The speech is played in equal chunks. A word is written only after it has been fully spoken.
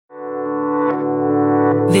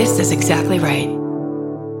This is exactly right.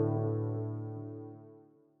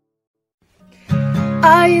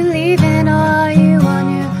 Are you leaving or are you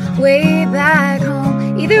on your way back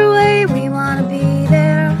home? Either way, we want to be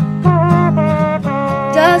there.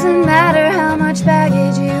 Doesn't matter how much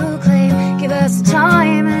baggage you claim. Give us a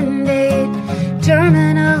time and date,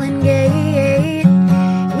 terminal and gate.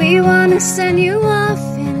 We want to send you off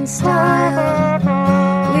in style.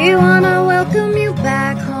 We want to welcome you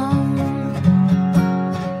back home.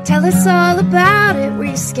 Tell us all about it. Were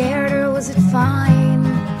you scared or was it fine?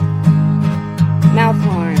 Mouth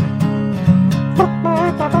horn.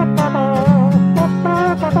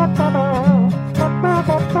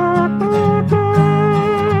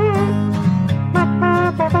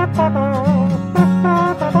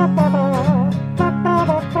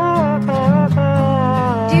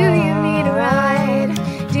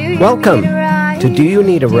 Welcome to Do You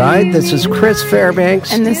Need a Ride? This is Chris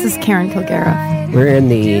Fairbanks. And this is Karen Kilgariff. We're in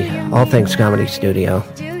the All Things Comedy Studio.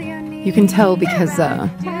 You can tell because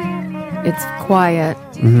it's quiet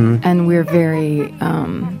and we're very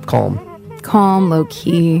calm,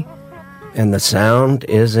 low-key. And the sound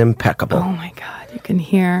is impeccable. Oh, my God. You can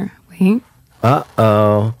hear, wait.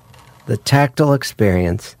 Uh-oh. The tactile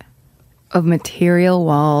experience. Of material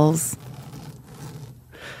walls.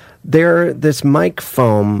 This mic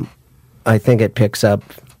foam, I think it picks up.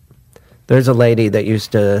 There's a lady that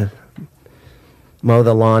used to mow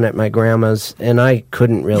the lawn at my grandma's, and I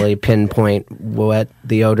couldn't really pinpoint what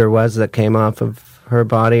the odor was that came off of her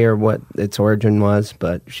body or what its origin was,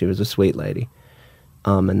 but she was a sweet lady.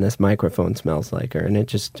 And this microphone smells like her, and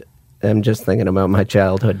I'm just thinking about my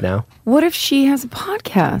childhood now. What if she has a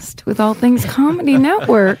podcast with All Things Comedy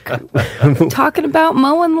Network talking about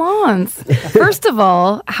mowing lawns? First of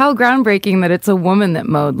all, how groundbreaking that it's a woman that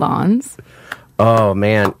mowed lawns. Oh,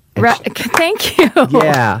 man. Thank you.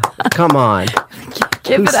 Yeah, come on.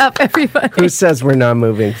 Give it up, everybody. Who says we're not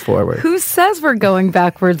moving forward? Who says we're going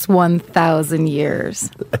backwards 1,000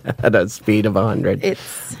 years? At a speed of 100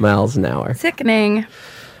 miles an hour. Sickening.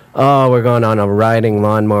 Oh, we're going on a riding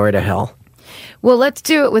lawnmower to hell. Well, let's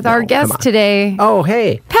do it with our guest today. Oh,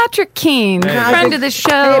 hey. Patrick Keane, friend of the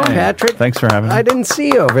show. Hey, Patrick. Thanks for having me. I didn't see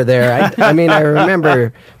you over there. I mean, I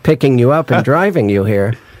remember picking you up and driving you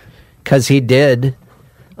here because he did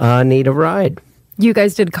need a ride. You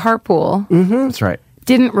guys did carpool. Mm-hmm. That's right.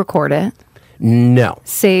 Didn't record it. No.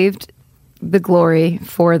 Saved the glory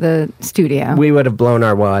for the studio. We would have blown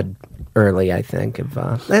our wad early, I think.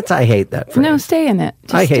 I hate that phrase. No, stay in it.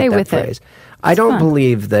 Just I hate stay that with phrase. it. I don't fun.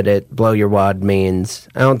 believe that it blow your wad means.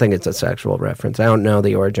 I don't think it's a sexual reference. I don't know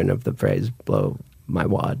the origin of the phrase blow my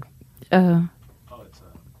wad. Go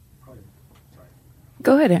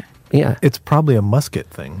ahead. Yeah. It's probably a musket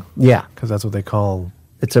thing. Yeah. Because that's what they call.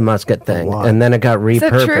 It's a musket thing. wad. And then it got repurposed. Is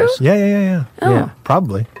that true? Yeah. Oh. Yeah.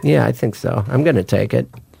 Probably. Yeah, I think so. I'm going to take it.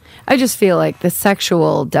 I just feel like the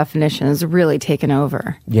sexual definition has really taken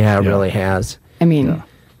over. Yeah, it really has. I mean,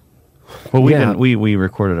 Well, we Yeah. didn't. We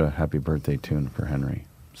recorded a happy birthday tune for Henry,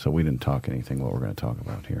 so we didn't talk anything what we're going to talk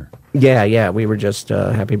about here. Yeah. We were just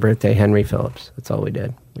happy birthday, Henry Phillips. That's all we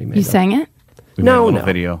did. We made you sang it? We No, made a no.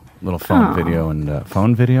 video, little phone video, and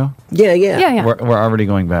phone video. Yeah. Yeah. We're already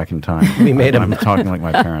going back in time. We made I'm talking like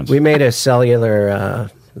my parents. We made a cellular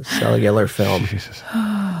film. Jesus.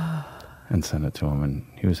 And sent it to him, and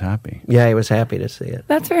he was happy. Yeah, he was happy to see it.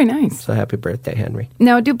 That's very nice. So happy birthday, Henry.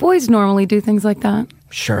 Now, do boys normally do things like that?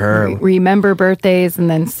 Sure. Remember birthdays and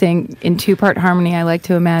then sing in two-part harmony, I like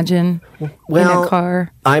to imagine, in a car.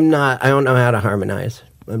 I don't know how to harmonize.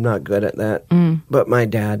 I'm not good at that. But my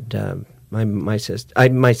dad, my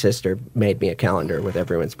sister made me a calendar with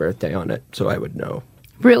everyone's birthday on it, so I would know.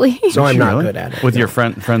 Really? So I'm not Really? good at it. With your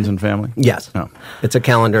friends and family? Yes. Oh. It's a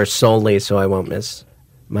calendar solely so I won't miss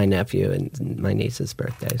my nephew and my niece's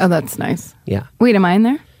birthdays. Oh, that's nice. Yeah. Wait, am I in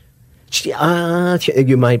there?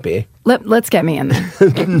 You might be. Let's get me in there.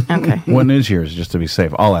 Okay. When is yours, just to be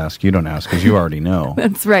safe? I'll ask. You don't ask, because you already know.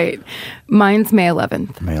 That's right. Mine's May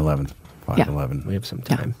 11th. May 11th, 5/11. We have some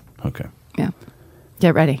time. Okay. Yeah.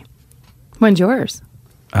 Get ready. When's yours?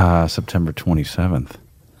 September 27th.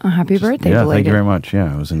 Oh, happy birthday, Yeah, belated. thank you very much.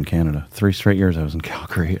 Yeah, I was in Canada. 3 straight years I was in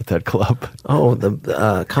Calgary at that club. Oh,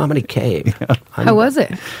 the Comedy Cave. How was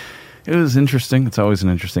it? It was interesting. It's always an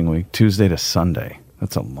interesting week. Tuesday to Sunday.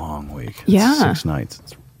 That's a long week. It's Yeah. 6 nights.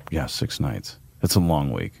 6 nights. It's a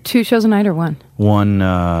long week. 2 shows a night or one? One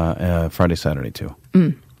Friday, Saturday, too.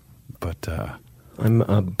 But,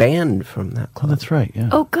 I'm banned from that oh, club. that's right, yeah.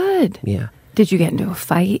 Oh, good. Yeah. Did you get into a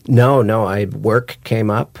fight? No. Work came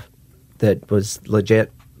up that was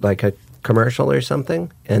legit, like a commercial or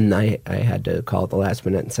something, and I had to call at the last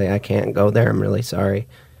minute and say, I can't go there. I'm really sorry.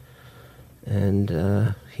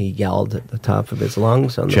 and he yelled at the top of his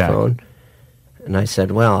lungs on the Jack. phone. And I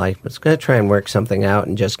said, well, I was going to try and work something out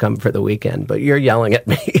and just come for the weekend, but you're yelling at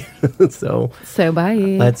me. So bye.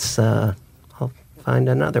 let's, I'll find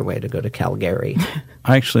another way to go to Calgary.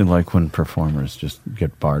 I actually like when performers just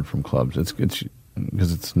get barred from clubs. It's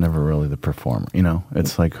because it's never really the performer. You know,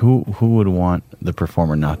 it's like who would want the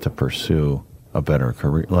performer not to pursue a better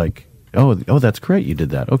career? Like, oh, that's great, you did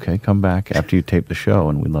that. Okay, come back after you tape the show,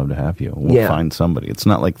 and we'd love to have you. We'll find somebody. It's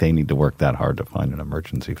not like they need to work that hard to find an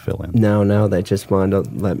emergency fill-in. No, they just wanted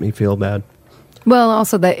to let me feel bad. Well,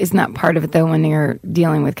 also that is not part of it though. When you're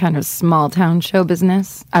dealing with kind of small town show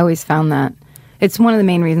business, I always found that it's one of the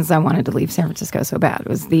main reasons I wanted to leave San Francisco so bad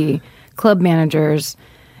was the club managers.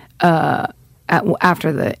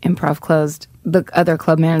 After the Improv closed, the other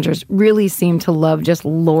club managers really seemed to love just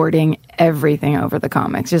lording everything over the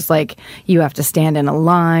comics. Just like you have to stand in a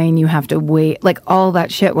line, you have to wait, like all that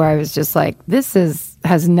shit where I was just like, this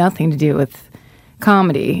has nothing to do with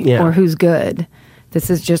comedy or who's good. This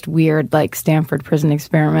is just weird, like Stanford prison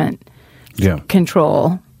experiment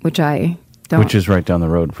control, which I don't. Which is right down the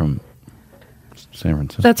road from San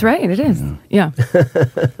Francisco. That's right, it is. Yeah.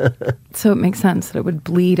 So it makes sense that it would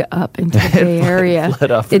bleed up into the Bay Area.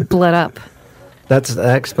 It bled up. That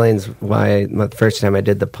explains why the first time I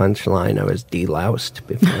did the punchline, I was deloused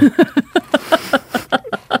before.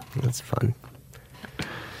 That's fun.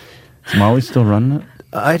 Is Molly still running it?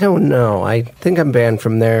 I don't know. I think I'm banned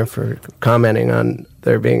from there for commenting on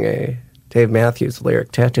there being a Dave Matthews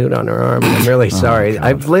lyric tattooed on her arm. I'm really sorry.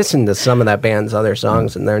 I've listened to some of that band's other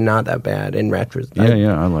songs, and they're not that bad in retrospect.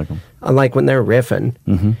 Yeah, I like them. I like when they're riffing.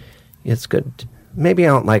 Mm-hmm. It's good. Maybe I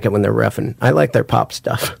don't like it when they're riffing. I like their pop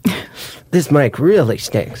stuff. This mic really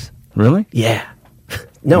stinks. Really? Yeah.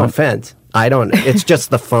 No offense. I don't. It's just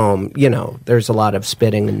the foam. You know, there's a lot of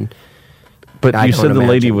spitting and. But you said the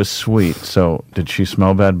lady was sweet, so did she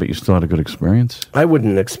smell bad, but you still had a good experience? I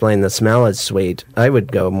wouldn't explain the smell as sweet. I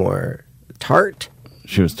would go more tart.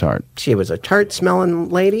 She was tart. She was a tart-smelling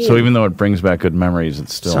lady. So even though it brings back good memories,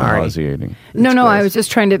 it's still nauseating. No, gross. I was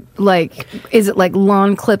just trying to, like, is it like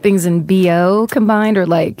lawn clippings and BO combined, or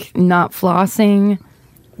like not flossing?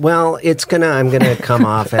 Well, I'm gonna come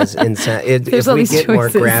off as insane. If we get more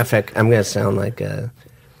graphic, I'm gonna sound like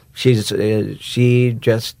she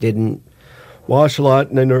just didn't wash a lot,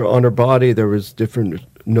 and then on her body there was different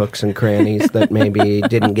nooks and crannies that maybe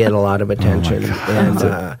didn't get a lot of attention.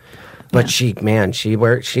 But she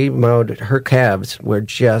mowed, her calves were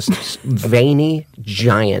just veiny,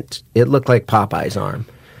 giant. It looked like Popeye's arm,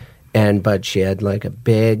 but she had like a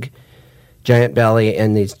big, giant belly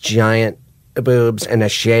and these giant boobs and a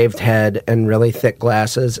shaved head and really thick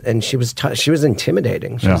glasses, and she was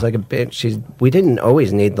intimidating. She was like a bitch. We didn't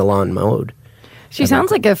always need the lawn mowed. She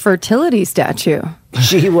sounds like a fertility statue.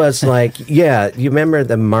 She was like, you remember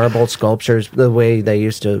the marble sculptures, the way they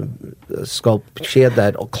used to sculpt? She had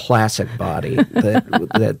that classic body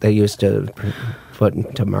that they used to put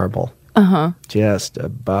into marble. Uh-huh. Just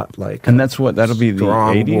about like and that'll be the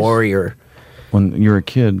 80s? Warrior. When you were a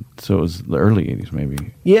kid, so it was the early 80s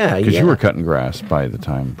maybe. Yeah, because you were cutting grass by the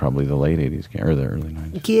time, probably the late 80s or the early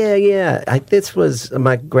 90s. Yeah. This was,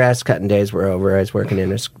 my grass cutting days were over. I was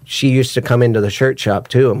working she used to come into the shirt shop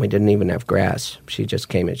too, and we didn't even have grass. She just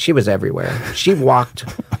came in. She was everywhere. She walked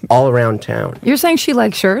all around town. You're saying she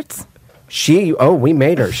likes shirts? We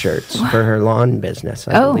made her shirts for her lawn business,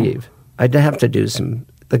 I believe. I'd have to do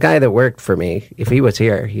the guy that worked for me, if he was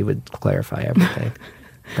here, he would clarify everything.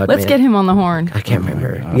 But let's get him on the horn. I can't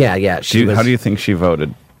remember. Yeah. How do you think she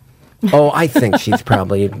voted? Oh, I think she's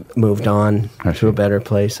probably moved on to a better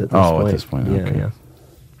place at this point. At this point, okay.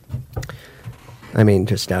 Yeah. I mean,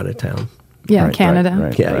 just out of town. Yeah, Canada.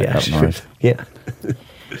 Right, up north. Yeah.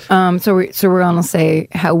 So we're going to say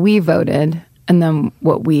how we voted, and then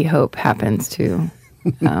what we hope happens to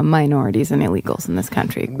minorities and illegals in this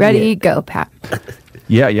country. Ready, go, Pat.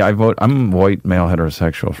 Yeah, I vote. I'm white, male,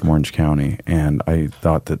 heterosexual from Orange County, and I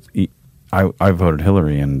thought that I voted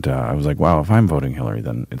Hillary, and I was like, wow, if I'm voting Hillary,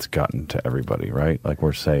 then it's gotten to everybody, right? Like,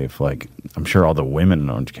 we're safe. Like, I'm sure all the women in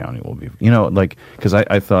Orange County will be, because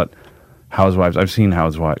I thought Housewives, I've seen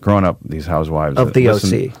Housewives, growing up, these Housewives. Of the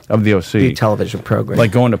OC. The television program.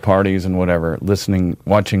 Like going to parties and whatever,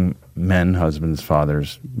 watching men, husbands,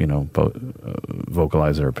 fathers,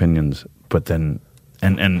 vocalize their opinions, but then,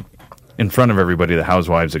 and in front of everybody, the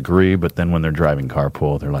housewives agree, but then when they're driving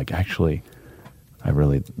carpool, they're like, actually, I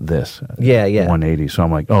really, this. 180. So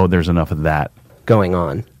I'm like, there's enough of that going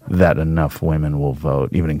on. That enough women will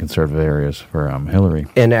vote, even in conservative areas, for Hillary.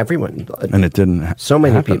 And everyone. And it didn't So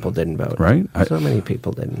many people didn't vote. Right? So many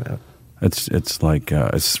people didn't vote. It's like,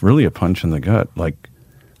 it's really a punch in the gut. Like,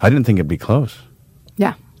 I didn't think it'd be close.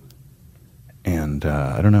 Yeah. And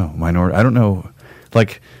I don't know, I don't know,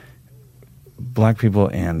 like black people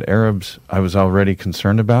and Arabs, I was already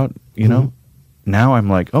concerned about, you know. Now I'm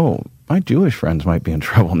like, oh, my Jewish friends might be in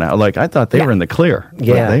trouble now. Like, I thought they were in the clear.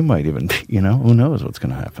 Yeah. But they might even be, you know, who knows what's going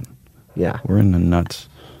to happen. Yeah. We're in the nuts.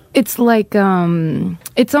 It's like,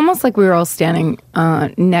 it's almost like we were all standing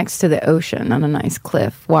next to the ocean on a nice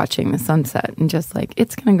cliff watching the sunset and just like,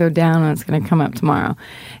 it's going to go down and it's going to come up tomorrow.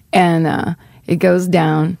 And it goes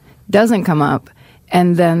down, doesn't come up,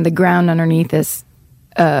 and then the ground underneath us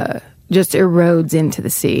just erodes into the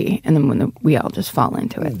sea, and then we all just fall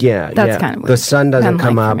into it. Yeah, that's kind of what the sun doesn't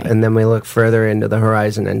come like up, for me. and then we look further into the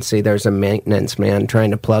horizon and see there's a maintenance man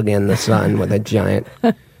trying to plug in the sun with a giant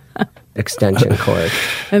extension cord.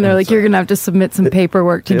 And they're like, you're going to have to submit some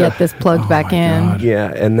paperwork to get this plugged back in. God.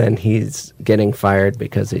 Yeah, and then he's getting fired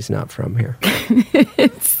because he's not from here.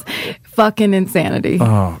 It's fucking insanity.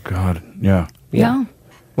 Oh, God. Yeah. Yeah.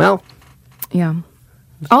 Well, Yeah.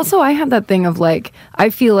 Also, I have that thing of like,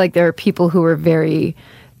 I feel like there are people who are very,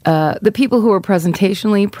 the people who are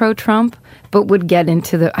presentationally pro-Trump, but would get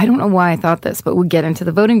into the, I don't know why I thought this, but would get into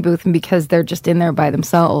the voting booth, and because they're just in there by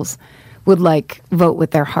themselves, would like vote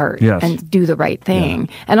with their heart Yes. and do the right thing.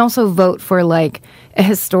 And also vote for like a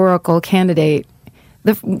historical candidate.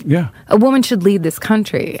 A woman should lead this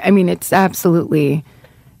country. I mean, it's absolutely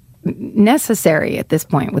necessary at this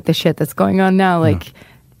point with the shit that's going on now. Like,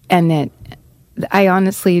 and I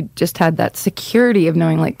honestly just had that security of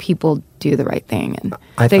knowing like people do the right thing and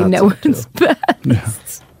I they thought know so, too. what's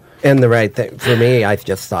best. and the right thing for me, I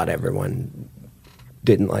just thought everyone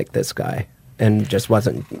didn't like this guy and just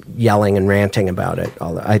wasn't yelling and ranting about it.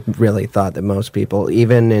 Although I really thought that most people,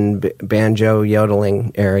 even in banjo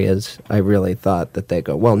yodeling areas, I really thought that they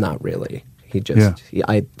go, well, not really.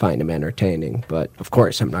 I find him entertaining, but of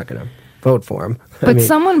course I'm not going to vote for him. But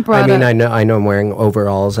someone brought up... I know I'm wearing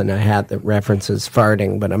overalls and a hat that references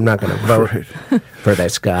farting, but I'm not going to vote for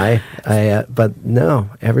this guy. But no,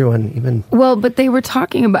 everyone, even... Well, but they were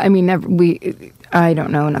talking about, I mean, I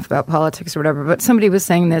don't know enough about politics or whatever, but somebody was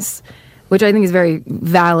saying this, which I think is very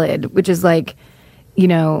valid, which is like, you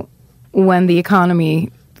know, when the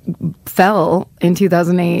economy fell in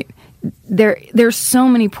 2008, there's so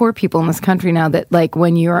many poor people in this country now that like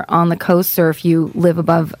when you're on the coast or if you live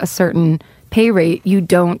above a certain pay rate, you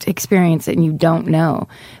don't experience it and you don't know.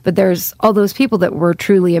 But there's all those people that were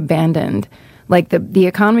truly abandoned. Like the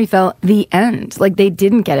economy fell, the end. Like they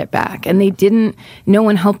didn't get it back, and no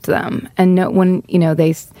one helped them. And no one,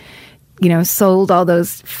 they sold all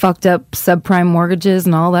those fucked up subprime mortgages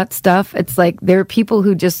and all that stuff. It's like there are people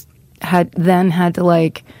who just had to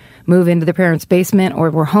like move into their parents' basement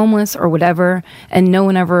or were homeless or whatever, and no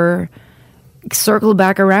one ever circled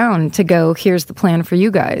back around to go, here's the plan for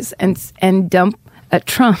you guys. And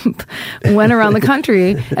Trump went around the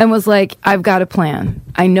country and was like, I've got a plan.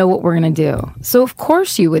 I know what we're going to do. So of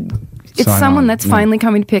course you would. It's someone that's finally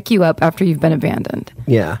coming to pick you up after you've been abandoned.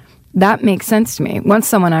 Yeah. That makes sense to me. Once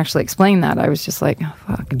someone actually explained that, I was just like, oh,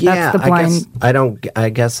 fuck. Yeah, that's the blind. I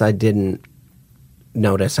guess I didn't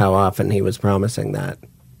notice how often he was promising that.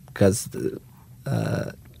 Because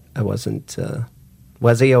I wasn't...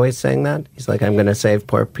 was he always saying that? He's like, I'm going to save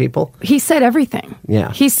poor people? He said everything.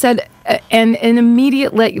 Yeah. He said, and an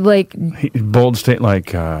immediate, bold state,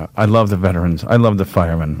 like, I love the veterans. I love the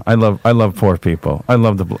firemen. I love poor people. I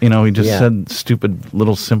love he just said stupid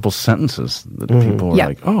little simple sentences that people were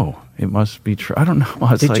like, oh, it must be true. I don't know.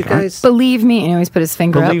 I was Did you guys... Believe me. And he always put his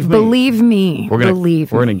finger up. Believe me. We're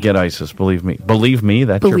going to get ISIS. Believe me. Believe me,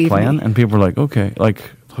 that's your plan? And people were like, okay, like...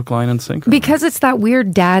 hook, line, and sinker. Because it's that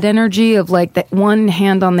weird dad energy of like that one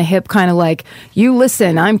hand on the hip kind of like, you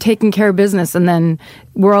listen, I'm taking care of business. And then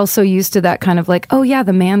we're also used to that kind of like, oh yeah,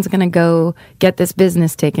 the man's going to go get this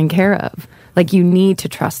business taken care of. Like you need to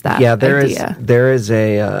trust that idea. There's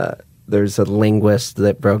a linguist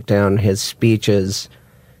that broke down his speeches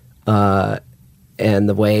and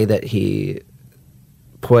the way that he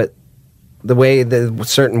put the way the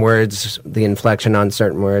certain words, the inflection on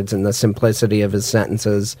certain words, and the simplicity of his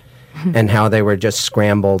sentences, and how they were just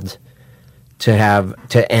scrambled to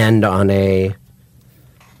end on a...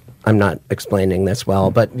 I'm not explaining this well,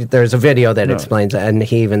 but there's a video that explains it, and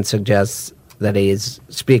he even suggests that he's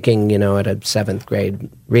speaking, at a 7th grade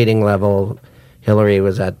reading level. Hillary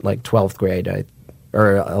was at like 12th grade,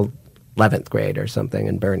 or 11th grade or something,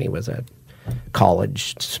 and Bernie was at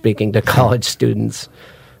college, speaking to college students,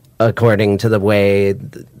 according to the way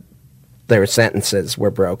their sentences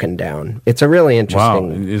were broken down. It's a really interesting...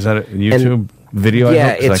 Wow, is that a YouTube video?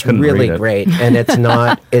 Yeah, it's really great. And it's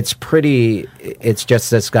not... It's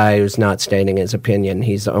just this guy who's not stating his opinion.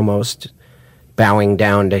 He's almost bowing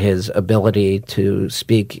down to his ability to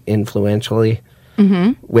speak influentially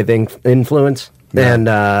with influence, and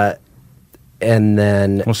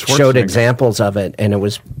then showed examples of it, and it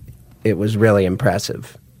was really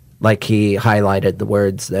impressive. Like, he highlighted the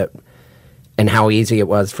words that, and how easy it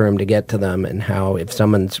was for him to get to them, and how if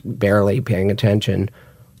someone's barely paying attention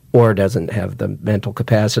or doesn't have the mental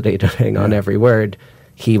capacity to hang on every word,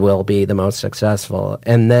 he will be the most successful.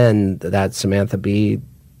 And then that Samantha Bee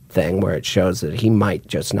thing where it shows that he might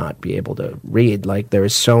just not be able to read. Like,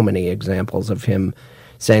 there's so many examples of him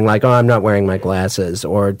saying, like, oh, I'm not wearing my glasses,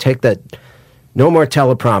 or take that, no more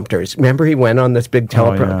teleprompters. Remember, he went on this big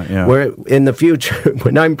teleprompter where in the future,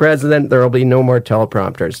 when I'm president, there will be no more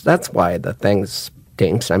teleprompters. That's why the thing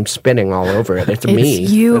stinks. I'm spinning all over it. It's me.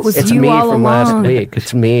 You. It was it's you me all from along. last week.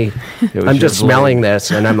 It's me. I'm just smelling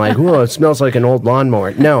this, and I'm like, whoa, it smells like an old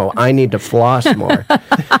lawnmower. No, I need to floss more.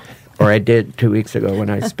 Or I did 2 weeks ago when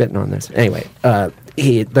I was spitting on this. Anyway,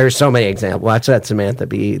 there's so many examples. Watch that Samantha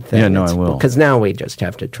Bee thing. Yeah, no, I will. Because now we just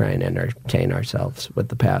have to try and entertain ourselves with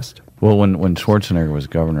the past. Well, when Schwarzenegger was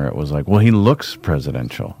governor, it was like, well, he looks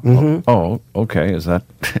presidential. Oh, okay. Is that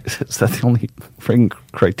the only freaking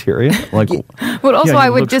criteria? Like, But also, yeah, he I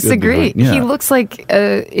would looks good, disagree. but, yeah. He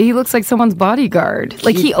looks like someone's bodyguard.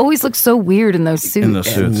 Like, he always looks so weird in those suits. In the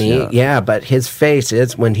suits, But his face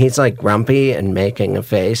is, when he's like grumpy and making a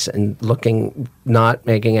face and not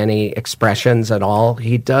making any expressions at all,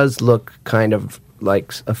 he does look kind of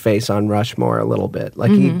like a face on Rushmore a little bit.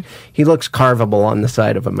 Like he looks carvable on the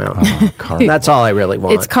side of a mountain. That's all I really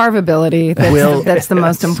want. It's carvability. That's the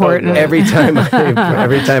most important. Every time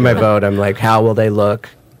I vote, I'm like, how will they look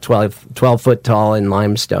 12 foot tall in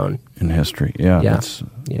limestone? in history. Yeah.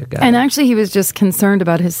 And actually, he was just concerned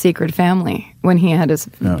about his secret family when he had his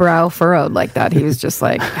brow furrowed like that. He was just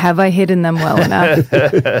like, have I hidden them well enough?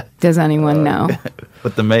 Does anyone know?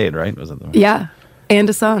 But the maid, right? Was it the maid? Yeah. And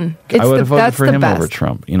a son. I would have voted for him best. over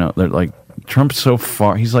Trump. You know, they're like, Trump's so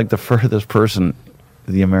far, he's like the furthest person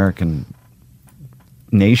the American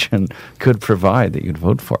nation could provide that you'd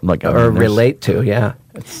vote for. Like, or relate to, yeah.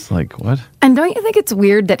 It's like, what? And don't you think it's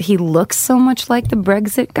weird that he looks so much like the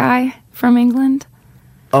Brexit guy from England?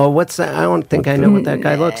 Oh, what's that? I don't think I know what that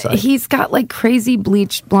guy looks like. He's got like crazy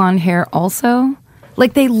bleached blonde hair also.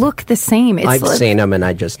 Like, they look the same. I've seen him, and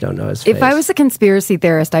I just don't know his face. If I was a conspiracy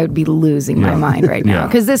theorist, I would be losing my mind right now.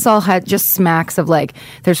 Because this all had just smacks of, like,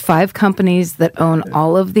 there's 5 companies that own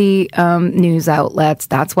all of the news outlets.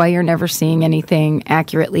 That's why you're never seeing anything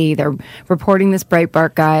accurately. They're reporting this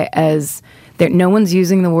Breitbart guy as... no one's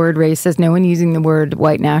using the word racist. No one using the word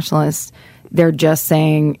white nationalist. They're just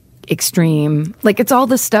saying extreme. Like, it's all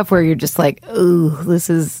this stuff where you're just like, ooh, this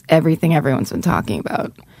is everything everyone's been talking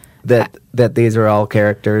about. That these are all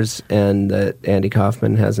characters, and that Andy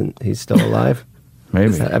Kaufman he's still alive.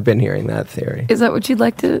 Maybe. I've been hearing that theory. Is that what you'd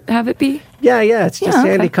like to have it be? Yeah, it's just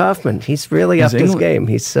Andy Kaufman. He's really upped his game.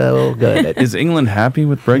 He's so good at Is England happy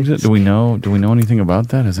with Brexit? Do we know anything about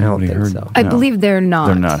that? Has anybody heard? So. I believe they're not.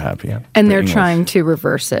 They're not happy. Yeah. And they're trying to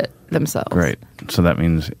reverse it themselves. Great. So that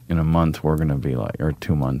means in a month we're going to be like, or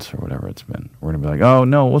 2 months or whatever it's been, we're going to be like, oh,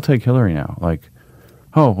 no, we'll take Hillary now. Like,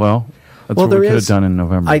 oh, well, that's what we could have done in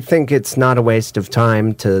November. I think it's not a waste of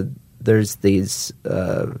time there's these,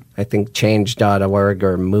 I think, change.org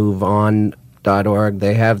or moveon.org.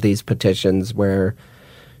 They have these petitions where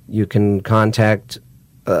you can contact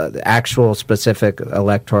the actual specific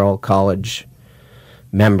electoral college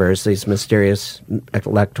members, these mysterious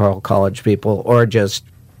electoral college people, or just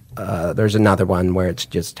there's another one where it's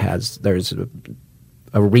just there's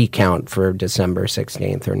a recount for December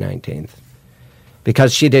 16th or 19th.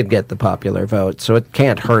 Because she did get the popular vote, so it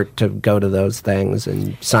can't hurt to go to those things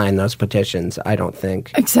and sign those petitions, I don't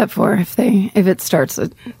think. Except for if it starts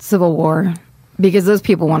a civil war, because those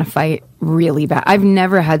people want to fight really bad. I've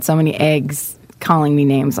never had so many eggs calling me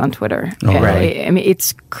names on Twitter. Oh, right. I mean,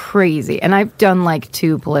 it's crazy. And I've done like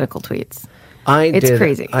 2 political tweets. It's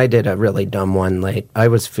crazy. I did a really dumb one late. I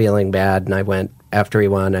was feeling bad, and after he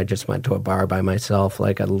won, I just went to a bar by myself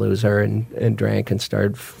like a loser and drank and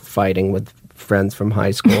started fighting with friends from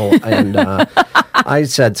high school. And I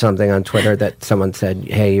said something on Twitter that someone said,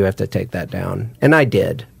 hey, you have to take that down. And I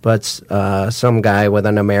did. But some guy with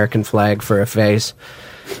an American flag for a face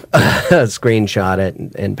screenshot it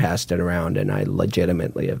and passed it around, and I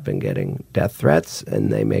legitimately have been getting death threats, and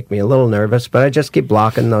they make me a little nervous, but I just keep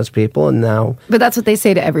blocking those people, and now... But that's what they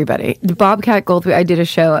say to everybody. Bobcat Goldthwait, I did a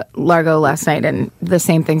show at Largo last night, and the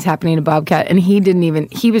same thing's happening to Bobcat, and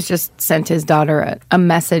he was just sent his daughter a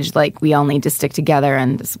message like, we all need to stick together,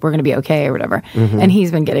 and we're going to be okay, or whatever, and he's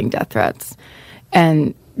been getting death threats.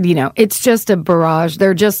 And, it's just a barrage.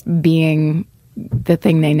 They're just being the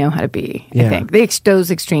thing they know how to be. Yeah. I think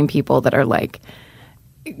those extreme people that are like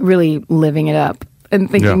really living it up and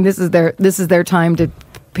thinking this is their time to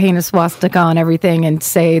paint a swastika on everything and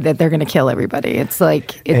say that they're going to kill everybody. It's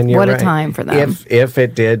like, what a time for them. If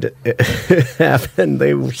it did happen,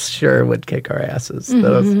 they sure would kick our asses.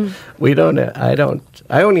 Those, I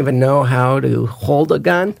don't even know how to hold a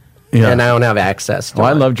gun. Yeah. And I don't have access to it.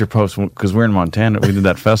 I loved your post because we're in Montana. We did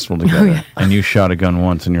that festival together. And you shot a gun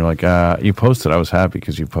once and you're like, you posted. I was happy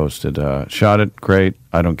because you posted, shot it, great.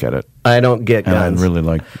 I don't get it. I don't get guns. And I really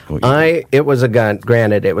like what you did. It was a gun.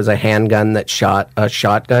 Granted, it was a handgun that shot a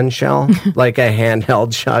shotgun shell, like a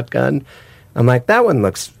handheld shotgun. I'm like, that one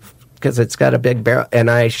looks, because it's got a big barrel. And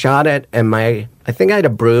I shot it, and I think I had a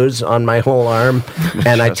bruise on my whole arm,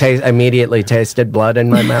 and I immediately tasted blood in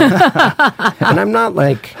my mouth. And I'm not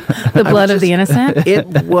like... The blood of the innocent? It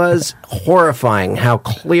was horrifying how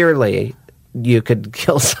clearly you could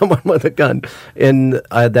kill someone with a gun. And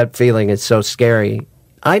that feeling is so scary.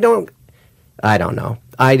 I don't know.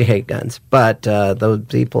 I hate guns, but those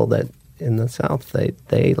people that in the South,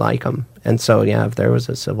 they like them. And so, yeah, if there was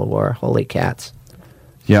a civil war, holy cats.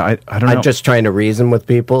 Yeah, I don't know. I'm just trying to reason with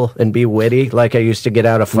people and be witty, like I used to get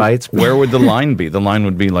out of fights. Where would the line be? The line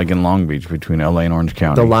would be like in Long Beach between L.A. and Orange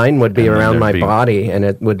County. The line would be around my body, and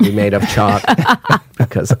it would be made of chalk.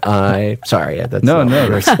 Because sorry, that's no,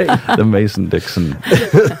 the Mason-Dixon,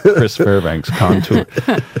 Chris Fairbanks contour.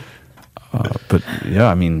 But yeah,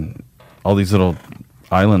 I mean, all these little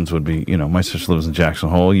islands would be, my sister lives in Jackson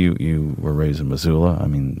Hole. You were raised in Missoula. I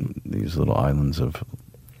mean, these little islands of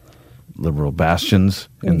liberal bastions.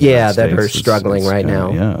 That are struggling right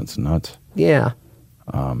now. Yeah, it's nuts. Yeah.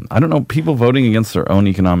 I don't know, people voting against their own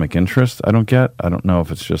economic interests, I don't get. I don't know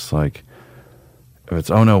if it's just like, if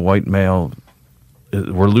it's, oh no, white male,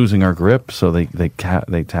 we're losing our grip, so they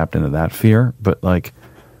tapped into that fear. But like,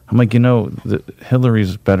 I'm like,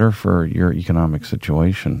 Hillary's better for your economic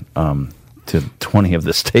situation. To 20 of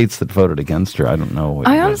the states that voted against her, I don't know what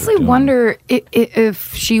I honestly wonder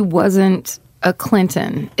if she wasn't a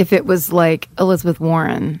Clinton, if it was like Elizabeth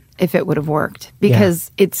Warren, if it would have worked.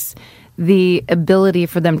 Because it's the ability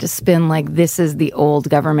for them to spin like, this is the old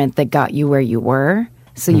government that got you where you were,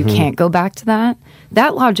 so you can't go back to that.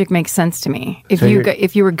 That logic makes sense to me. If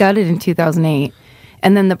you were gutted in 2008,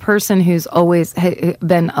 and then the person who's always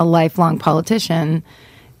been a lifelong politician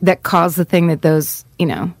that caused the thing that those,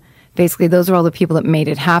 basically those are all the people that made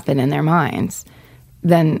it happen in their minds,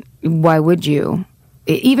 then why would you?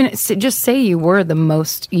 Even just say you were the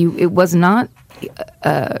most, it was not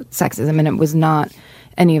sexism, and it was not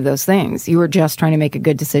any of those things. You were just trying to make a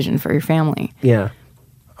good decision for your family. Yeah.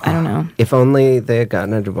 I don't know. If only they had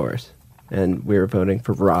gotten a divorce and we were voting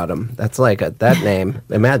for Rodham. That's like that name.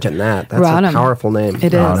 Imagine that. That's Rodham. A powerful name.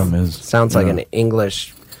 It Rodham is. Sounds like an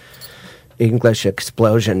English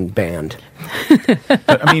explosion band.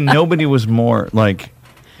 But, I mean, nobody was more like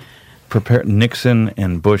prepared. Nixon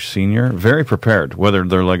and Bush Sr., very prepared, whether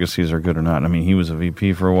their legacies are good or not. I mean, he was a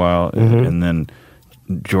VP for a while, and then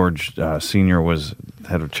George Sr. was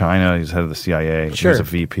head of China. He's head of the CIA. Sure. He was a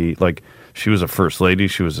VP. Like, she was a first lady.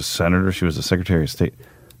 She was a senator. She was a secretary of state.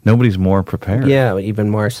 Nobody's more prepared. Yeah, even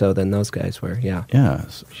more so than those guys were, yeah. Yeah.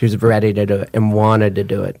 She was ready to do it and wanted to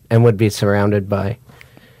do it and would be surrounded by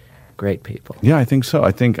great people. Yeah, I think so.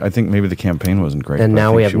 I think maybe the campaign wasn't great. And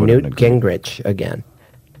now we have Newt Gingrich again.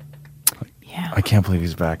 Yeah. I can't believe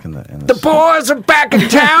he's back in the The boys are back in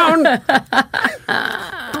town!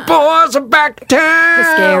 The boys are back in town!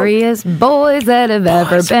 The scariest boys that have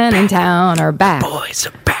ever been in town are back. The boys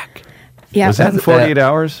are back. Yeah, was that in 48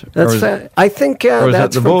 hours? I think or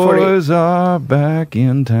that's that the boys are back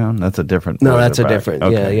in town. That's a different. No, that's a different.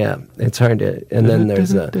 Okay. Yeah. It's hard to. And then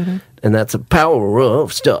there's and that's a power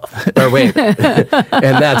of stuff. Or wait, and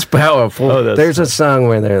that's powerful. Oh, there's a song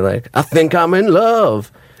where they're like, "I think I'm in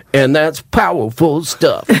love." And that's powerful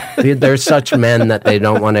stuff. They're such men that they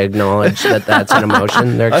don't want to acknowledge that that's an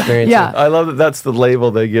emotion they're experiencing. Yeah. I love that that's the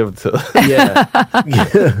label they give to. Yeah.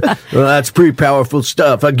 Well, that's pretty powerful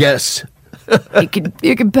stuff, I guess.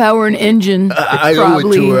 You could power an engine. I owe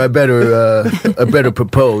it to her. I better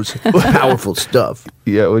propose. Powerful stuff.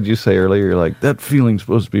 Yeah, what'd you say earlier? You're like, that feeling's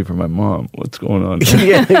supposed to be for my mom. What's going on?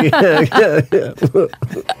 Yeah.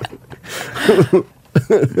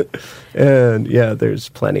 And yeah, there's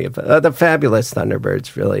plenty of the fabulous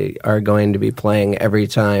Thunderbirds really are going to be playing every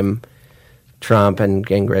time Trump and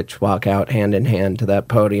Gingrich walk out hand in hand to that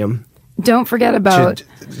podium. Don't forget about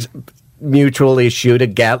mutually shoot a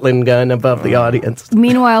Gatling gun above the audience.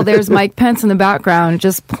 Meanwhile, there's Mike Pence in the background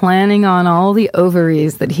just planning on all the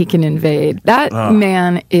ovaries that he can invade. That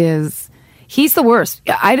man He's the worst.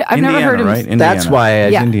 I've never heard him. Right? That's why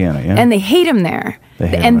It's Indiana, yeah. And they hate him there. They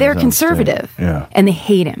hate him and in they're his own state. conservative. Yeah. And they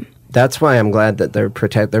hate him. That's why I'm glad that they're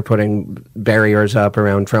putting barriers up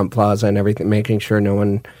around Trump Plaza and everything, making sure no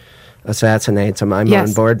one assassinates him. I'm Yes.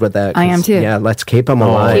 on board with that. I am 'cause, too. Yeah, let's keep him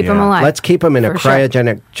alive. Keep him alive. Let's keep him in a For sure.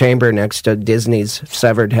 cryogenic chamber next to Disney's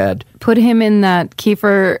severed head. Put him in that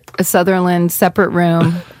Kiefer Sutherland separate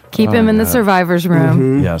room. Keep him in the survivor's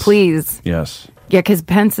room. Yes. Please. Yes. Yeah, because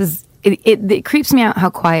Pence is. It creeps me out how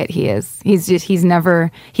quiet he is. He's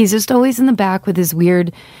just always in the back with his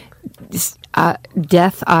weird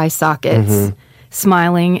death eye sockets,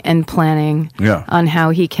 smiling and planning on how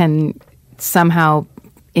he can somehow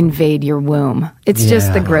invade your womb. It's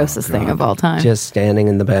just the grossest thing of all time. Just standing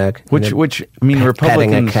in the back. Which I mean,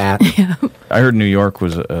 petting a Republicans. cat. I heard New York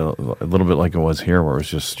was a little bit like it was here, where it's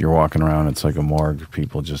just you're walking around, it's like a morgue,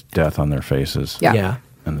 people just death on their faces. Yeah. Yeah.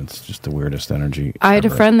 And it's just the weirdest energy. I had a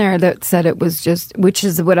ever. friend there that said it was just, which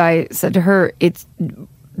is what I said to her, it's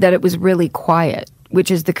that it was really quiet,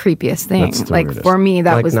 which is the creepiest thing. That's the Like weirdest. for me,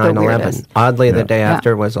 that Like was 9/11. the weirdest. Oddly, the day Yeah.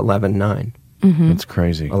 after was 11/9. It's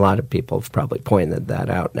crazy. A lot of people have probably pointed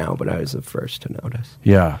that out now, but I was the first to notice.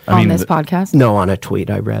 Yeah. I On mean, this podcast? No, on a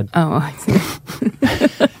tweet I read. Oh, I see.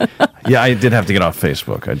 yeah, I did have to get off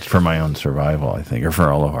Facebook for my own survival, I think, or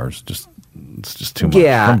for all of ours. It's just too much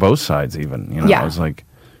Yeah. from both sides. Even Yeah. I was like,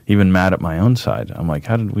 even mad at my own side. I'm like,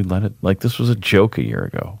 how did we let it? Like this was a joke a year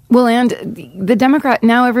ago. Well, and the Democrat,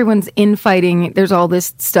 now everyone's infighting. There's all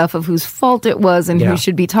this stuff of whose fault it was and Yeah. who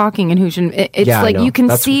should be talking and who shouldn't. It's Yeah, I like know. you can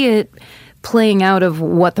That's- see it playing out of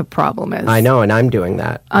what the problem is. I know, and I'm doing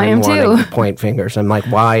that. I I'm am too. wanting to point fingers. I'm like,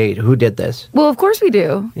 why? Who did this? Well, of course we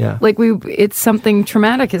do. Yeah. Like it's something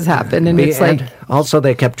traumatic has happened and it's And like, also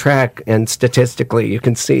they kept track, and statistically, you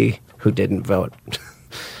can see who didn't vote.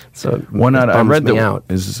 So it I bums read me that out.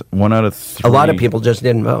 is 1 out of 3. A lot of people just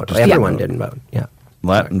didn't vote. Just Everyone didn't didn't vote. Yeah.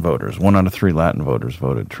 Latin voters. 1 out of 3 Latin voters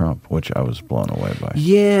voted Trump, which I was blown away by.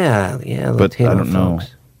 Yeah. But Latino I don't know.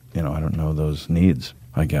 folks. I don't know those needs.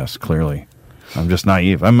 I guess clearly, I'm just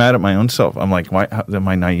naive. I'm mad at my own self. I'm like, why am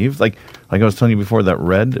I naive? Like I was telling you before, that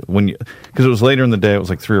red because it was later in the day. It was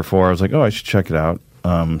like 3 or 4. I was like, oh, I should check it out,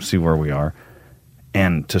 see where we are,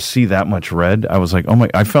 and to see that much red, I was like, oh my!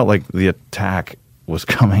 I felt like the attack was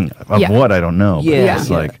coming of Yeah. what I don't know. But Yeah. it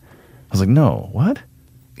was like, I was like, no, what?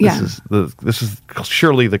 Yeah. This is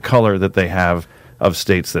surely the color that they have of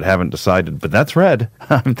states that haven't decided, but that's red.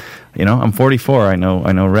 I'm 44. I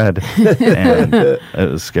know red, and it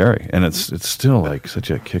was scary, and it's still like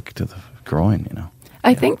such a kick to the groin.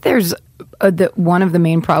 I think there's one of the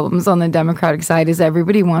main problems on the Democratic side is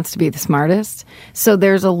everybody wants to be the smartest. So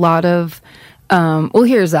there's a lot of,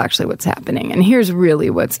 here's actually what's happening, and here's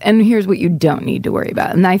what you don't need to worry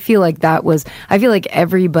about. And I feel like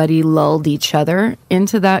everybody lulled each other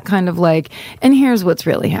into that kind of like, and here's what's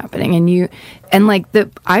really happening.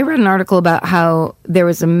 I read an article about how there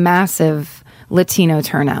was a massive Latino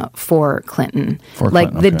turnout for Clinton,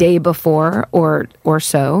 the day before or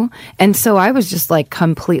so. And so I was just like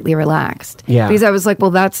completely relaxed. Yeah. Because I was like,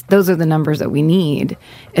 well, those are the numbers that we need,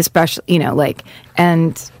 especially,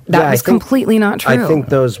 and that was completely not true. I think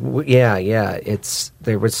those,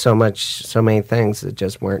 there was so many things that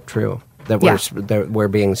just weren't true that were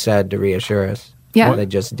being said to reassure us. Yeah. That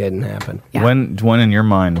just didn't happen. Yeah. When in your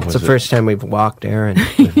mind was It's the first time we've walked, Aaron.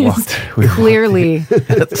 Clearly,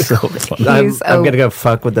 That's so funny. I'm going to go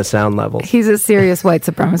fuck with the sound levels. he's a serious white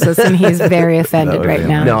supremacist, and he's very offended right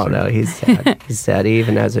now. No, he's sad. He's sad. He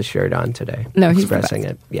even has a shirt on today. No, he's expressing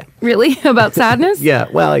it. Yeah. Really? About sadness? Yeah,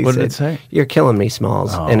 well, he What said, did it say? "You're killing me,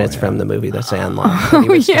 Smalls," Oh, and it's yeah. from the movie The Sandlot. That he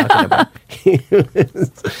was talking about.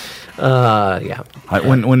 Yeah.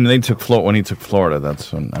 When he took Florida,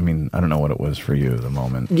 that's when, I don't know what it was for you, the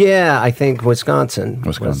moment. Yeah, I think Wisconsin.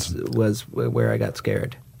 Wisconsin. was where I got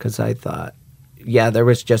scared because I thought, there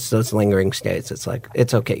was just those lingering states. It's like,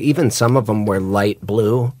 it's okay. Even some of them were light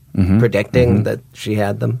blue, predicting that she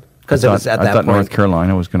had them. Because it was at that I thought point. North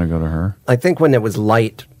Carolina was going to go to her. I think when it was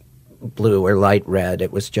light blue or light red,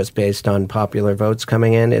 it was just based on popular votes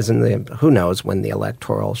coming in. Who knows when the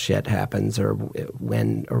electoral shit happens or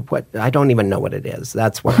when or what? I don't even know what it is.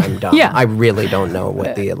 That's where I'm dumb. Yeah. I really don't know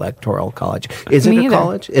what the electoral college is. Me it a either.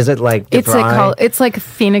 college? Is it like It's like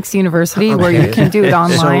Phoenix University where you can do it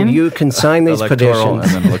online. So you can sign these Electoral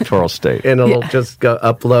petitions. and then electoral state. And it'll just go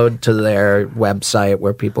upload to their website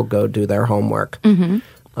where people go do their homework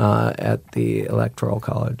at the Electoral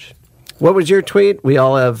College. What was your tweet? We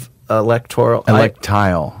all have electile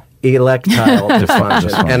Electile.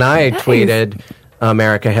 dysfunction. And I tweeted,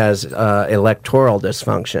 America has electoral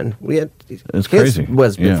dysfunction. It's crazy.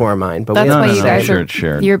 Was Yeah. before mine, but That's we why had you the guys same- are it's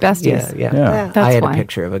shared. your besties. Yeah. Yeah. That's I had why. a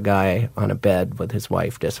picture of a guy on a bed with his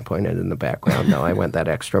wife disappointed in the background. No, I went that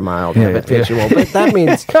extra mile to have it visual. But that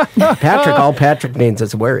means Patrick, all Patrick needs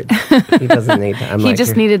is a word. He doesn't need that. I'm He like,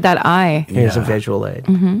 just needed that eye. here's a visual aid.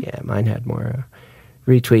 Yeah, mine had more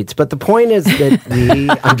retweets. But the point is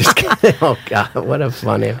that I'm just kidding. Oh, God, what a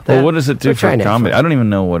funny. Well, what does it do We're for trying to have comedy? fun. I don't even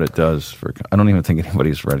know what it does for. I don't even think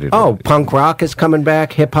anybody's ready to. Oh, punk rock is coming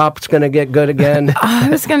back. Hip hop's going to get good again. I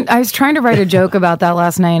was trying to write a joke about that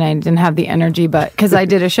last night and I didn't have the energy, but because I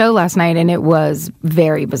did a show last night and it was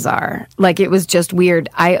very bizarre. Like, it was just weird.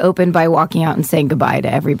 I opened by walking out and saying goodbye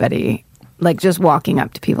to everybody. Like, just walking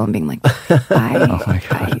up to people and being like, bye, bye,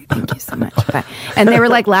 thank you so much, bye. And they were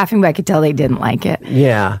like laughing, but I could tell they didn't like it.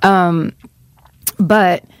 Yeah.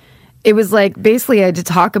 But it was like, basically I had to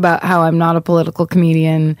talk about how I'm not a political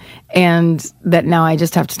comedian and that now I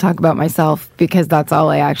just have to talk about myself because that's all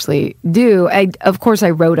I actually do. Of course I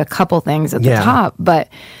wrote a couple things at the top, but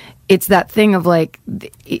it's that thing of like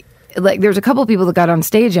there's a couple people that got on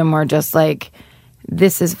stage and were just like,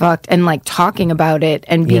 this is fucked, and like talking about it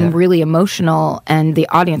and being really emotional, and the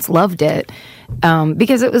audience loved it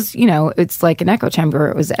because it was, it's like an echo chamber.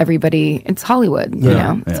 It was everybody. It's Hollywood,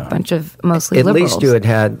 It's a bunch of mostly At liberals. least you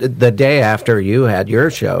had the day after you had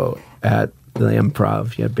your show at the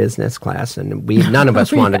Improv, you had business class, and none of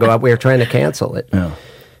us wanted to go up. We were trying to cancel it,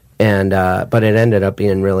 and but it ended up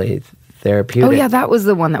being really therapeutic. Oh yeah, that was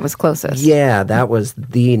the one that was closest. Yeah, that was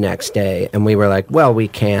the next day, and we were like, well, we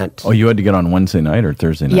can't. Oh, you had to get on Wednesday night or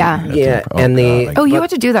Thursday night? Yeah. at the Yeah, Improv? and the- Oh, you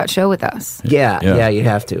had to do that show with us. Yeah, you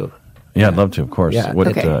have to. Yeah, I'd love to, of course. Yeah. What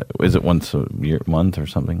Okay. is it once a month or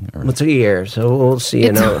something? Or? It's a year, so we'll see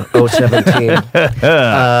in 017.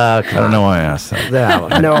 I don't know why I asked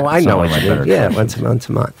that. No, I It's know not one what of you my mean. better Yeah, questions. once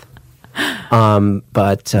a month.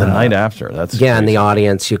 But The night after, that's yeah, and the crazy.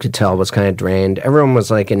 audience, you could tell, was kind of drained. Everyone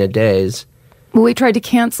was like in a daze. Well, we tried to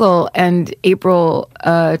cancel, and April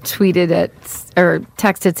tweeted or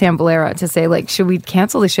texted Sam Valera to say, like, should we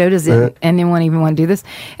cancel the show? Does anyone even want to do this?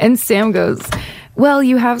 And Sam goes, well,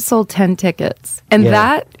 you have sold 10 tickets. And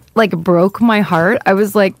that, like, broke my heart. I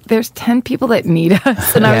was like, there's 10 people that need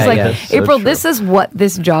us. And I was like, yes, April, so this is what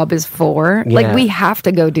this job is for. Yeah. Like, we have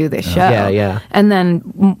to go do this show. Yeah. And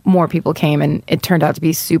then more people came, and it turned out to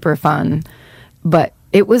be super fun. But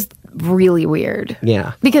it was really weird.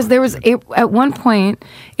 Yeah. Because there was at one point,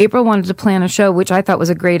 April wanted to plan a show, which I thought was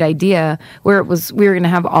a great idea, where we were going to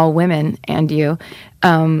have all women and you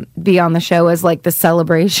be on the show as like the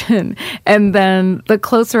celebration. And then the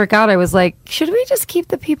closer it got, I was like, should we just keep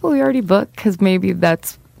the people we already booked? Because maybe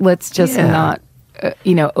let's just not,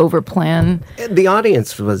 over plan. The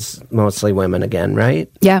audience was mostly women again, right?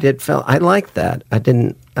 Yeah. I liked that.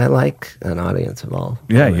 I like an audience of all.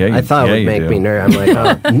 Yeah, I thought it would you make do. me nervous. I'm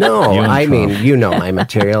like, oh, no, You and I Trump. mean, my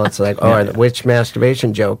material. It's like, which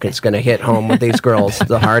masturbation joke is going to hit home with these girls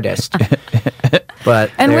the hardest?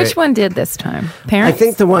 But And which one did this time? Parents? I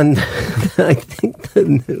think the one,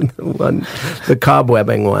 the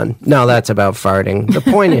cobwebbing one. No, that's about farting. The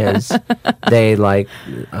point is, they like,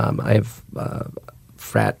 I have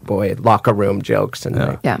frat boy locker room jokes, and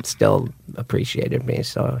they still appreciated me.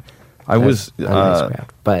 So I was. a nice crowd.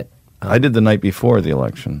 But I did the night before the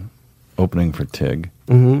election, opening for Tig,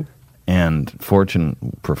 and Fortune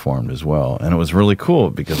performed as well, and it was really cool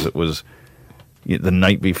because it was the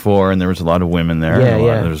night before, and there was a lot of women there. Yeah, and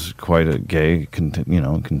yeah. There was quite a gay, contingent,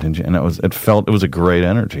 and it was a great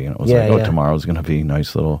energy, and it was like, tomorrow's going to be a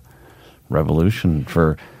nice little revolution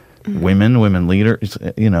for women leaders,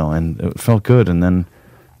 and it felt good, and then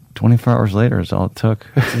 24 hours later is all it took.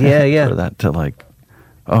 Yeah. for that to like,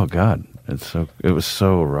 oh God, it was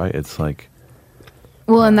so right. It's like.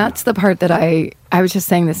 Well, and that's the part that I was just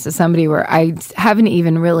saying this to somebody where I haven't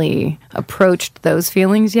even really approached those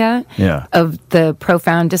feelings yet. Yeah. Of the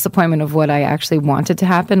profound disappointment of what I actually wanted to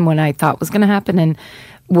happen when I thought was going to happen, and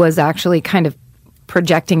was actually kind of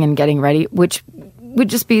projecting and getting ready, which would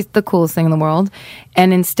just be the coolest thing in the world.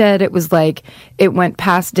 And instead it was like, it went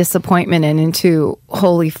past disappointment and into,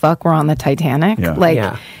 holy fuck, we're on the Titanic.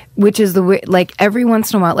 Yeah. Which is the way, like, every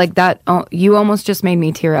once in a while, like that, you almost just made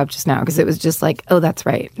me tear up just now, because it was just like, oh, that's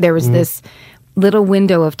right. There was this little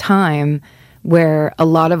window of time where a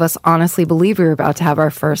lot of us honestly believe we were about to have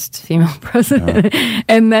our first female president.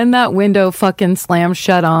 And then that window fucking slammed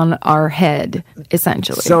shut on our head,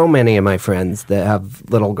 essentially. so many of my friends that have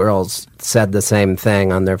little girls said the same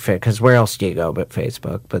thing on their because where else do you go but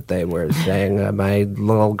Facebook? But they were saying my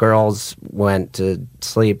little girls went to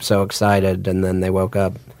sleep so excited, and then they woke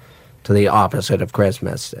up to the opposite of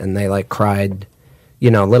Christmas, and they like cried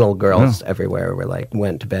little girls everywhere were like,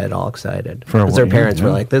 went to bed all excited. For a Because their while, parents were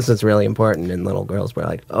yeah. like, this is really important. And little girls were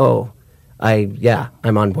like, oh,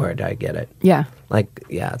 I'm on board. I get it. Yeah. Like,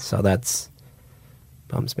 yeah, so that's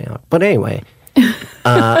bums me out. But anyway,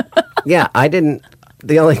 I didn't.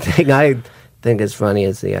 The only thing I think is funny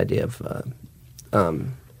is the idea of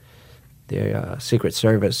the Secret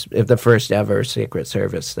Service, if the first ever Secret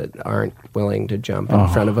Service that aren't willing to jump in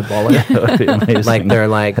front of a bullet. like they're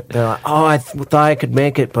like, oh, I thought I could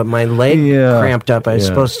make it, but my leg cramped up. I was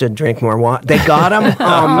supposed to drink more water. They got him.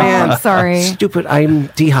 Oh man, I'm sorry. Stupid. I'm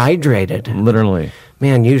dehydrated. Literally.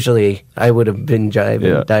 Man, usually I would have been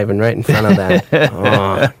diving right in front of that.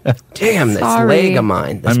 Oh, damn, this Sorry. leg of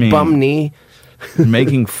mine, this bum knee.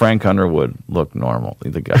 Making Frank Underwood look normal.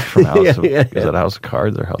 The guy from House of... Is that House of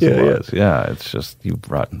Cards or House of Cards? Yeah, it's just, you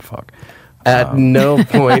rotten fuck. At no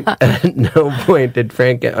point did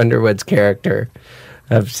Frank Underwood's character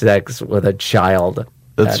have sex with a child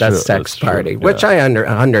at a sex party, which I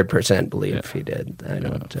 100% believe he did. I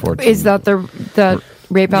don't. Is that the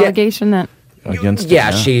rape allegation that? Against it,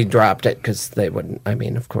 yeah, she dropped it because they wouldn't. I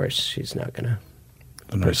mean, of course, she's not going to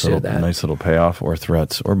pursue that. Nice little payoff, or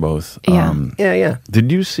threats, or both. Yeah. Yeah.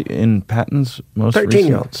 Did you see in Patton's most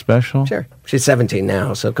 13-year-old recent special? Sure. She's 17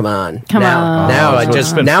 now, so come on. Come on. Now I So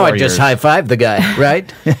just it's been 4 years. high five the guy,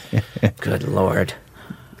 right? Good Lord.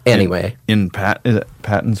 Anyway, in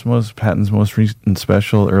Patton's most recent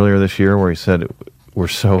special earlier this year, where he said we're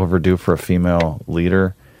so overdue for a female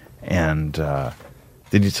leader, and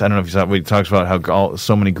did you? I don't know if you saw. He talks about how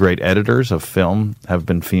so many great editors of film have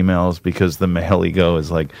been females because the male ego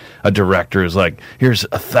is like a director is like, here's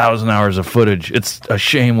 1,000 hours of footage. It's a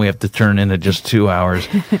shame we have to turn into just 2 hours,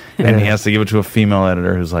 and he has to give it to a female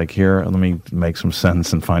editor who's like, here, let me make some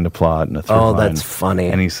sense and find a plot and a through line. that's funny.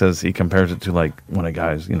 And he says he compares it to like when a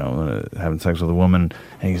guy's having sex with a woman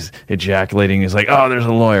and he's ejaculating. He's like, oh, there's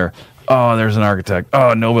a lawyer. Oh, there's an architect.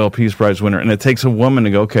 Oh, Nobel Peace Prize winner. And it takes a woman to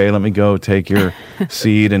go, okay, let me go take your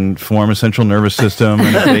seed and form a central nervous system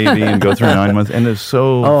and a baby and go through 9 months. And it's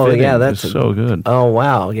so fitting. That's so good. Oh,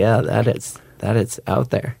 wow. Yeah, that is out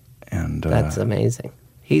there. And that's amazing.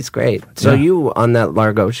 He's great. So you, on that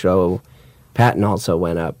Largo show, Patton also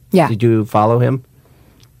went up. Yeah. Did you follow him?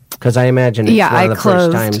 Because I imagine it's one of the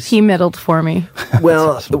closed. first times. He middled for me.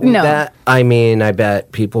 Well, No. I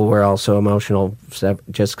bet people were also emotional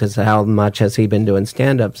just because how much has he been doing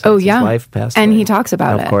stand-up since his wife passed away? And he talks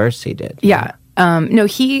about it. Of course he did. Yeah. No,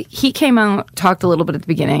 he came out, talked a little bit at the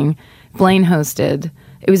beginning. Blaine hosted.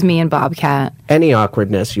 It was me and Bobcat. Any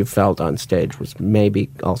awkwardness you felt on stage was maybe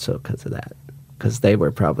also because of that. Because they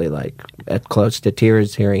were probably like at close to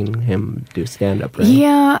tears hearing him do stand-up. Right?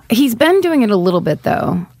 Yeah, he's been doing it a little bit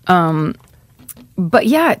though. But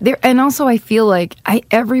yeah, and also I feel like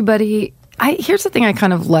here's the thing I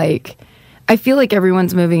kind of like. I feel like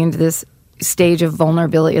everyone's moving into this stage of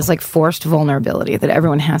vulnerability. It's like forced vulnerability that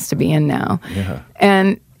everyone has to be in now. Yeah.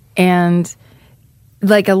 And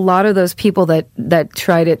like a lot of those people that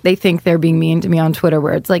tried it, they think they're being mean to me on Twitter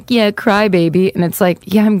where it's like, yeah, cry baby. And it's like,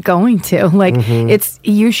 yeah, I'm going to. Like,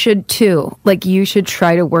 you should too. Like, you should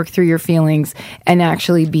try to work through your feelings and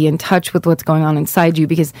actually be in touch with what's going on inside you,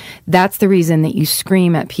 because that's the reason that you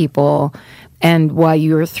scream at people and why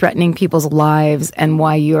you're threatening people's lives and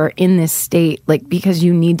why you're in this state, like, because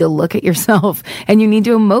you need to look at yourself and you need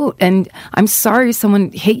to emote. And I'm sorry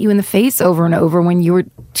someone hit you in the face over and over when you were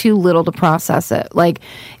too little to process it. Like,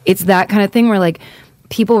 it's that kind of thing where, like,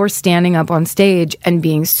 people were standing up on stage and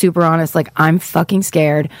being super honest, like, I'm fucking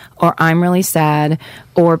scared, or I'm really sad,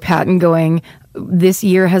 or Patton going, this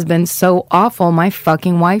year has been so awful, my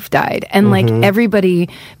fucking wife died. And like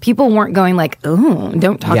people weren't going like, oh,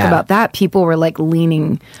 don't talk about that. People were like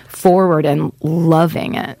leaning forward and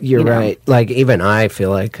loving it. You're right. Like, even I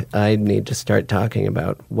feel like I need to start talking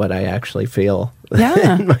about what I actually feel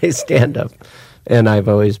in my stand-up. And I've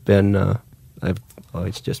always been, I've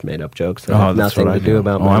always just made up jokes that have nothing to do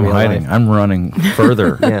about my I'm real hiding. life. I'm running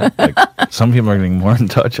further. Like, some people are getting more in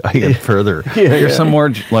touch. I get further. Here's some more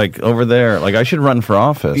like over there. Like, I should run for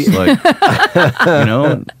office. Like,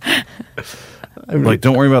 like,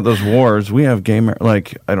 don't worry about those wars. We have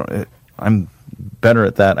like, I'm better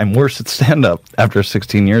at that. I'm worse at stand-up after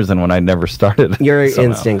 16 years than when I never started. Your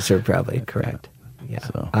somehow. instincts are probably correct. Yeah.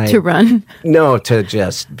 So. To run? No, to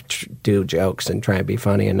just do jokes and try and be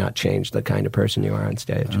funny and not change the kind of person you are on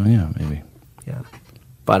stage. Oh, yeah, maybe. Yeah.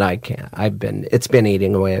 But I can't. It's been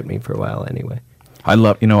eating away at me for a while anyway. I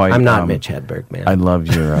love, I'm not Mitch Hedberg, man. I love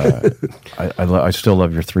your, I still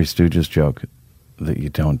love your Three Stooges joke that you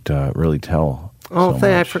don't really tell. Oh, so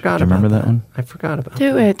I much. forgot Do you about remember that one? I forgot about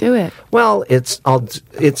Do it. Well, it's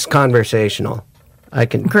conversational. I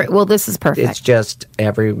can. Great. Well, this is perfect. It's just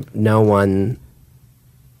no one.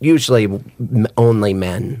 Usually, only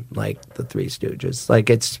men like the Three Stooges. Like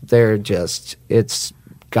it's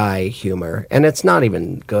guy humor, and it's not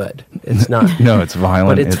even good. It's not. No, it's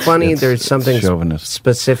violent. But it's funny. There's something chauvinist.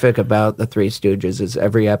 specific about the Three Stooges. Is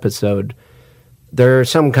every episode they're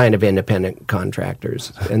some kind of independent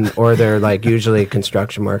contractors, or they're like usually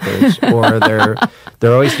construction workers, or they're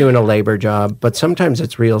always doing a labor job. But sometimes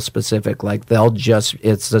it's real specific. Like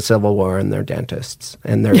it's the Civil War and they're dentists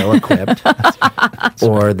and they're ill-equipped,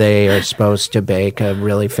 or they are supposed to bake a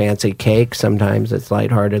really fancy cake. Sometimes it's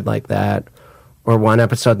lighthearted like that. Or one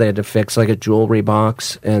episode they had to fix like a jewelry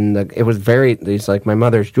box, and it was he's like, my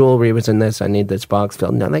mother's jewelry was in this, I need this box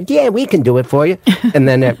filled. And I'm like, yeah, we can do it for you. And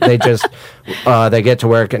then they just, they get to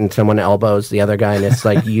work and someone elbows the other guy and it's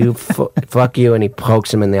like, fuck you. And he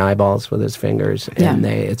pokes him in the eyeballs with his fingers. And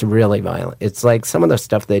it's really violent. It's like some of the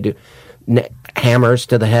stuff they do, hammers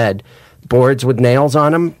to the head. Boards with nails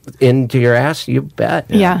on them into your ass, you bet.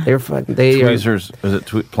 Yeah. They're fucking. Tweezers, is it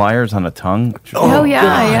pliers on the tongue? Oh,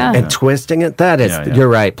 yeah. And twisting it. That is, you're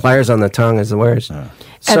right. Pliers on the tongue is the worst. Yeah.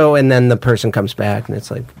 So, and then the person comes back and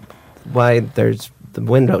it's like, why the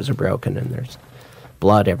windows are broken and there's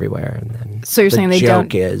blood everywhere. And then so you're saying they don't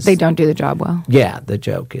do the job well? Yeah, the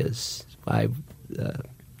joke is,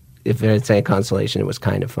 if it's a consolation, it was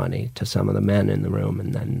kind of funny to some of the men in the room,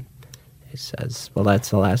 and then he says, well, that's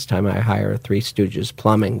the last time I hire Three Stooges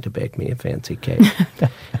Plumbing to bake me a fancy cake.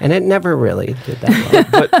 And it never really did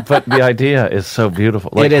that well. But the idea is so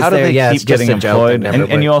beautiful. Like, it is how do they keep getting employed?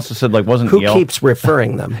 And you also said, like, who keeps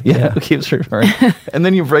referring them? Who keeps referring? And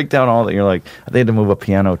then you break down all that. You're like, they had to move a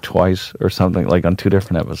piano twice or something, like on 2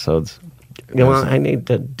 different episodes. Well,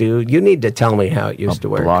 you need to tell me how it used to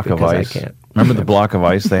work. Block of ice. I can't. Remember the block of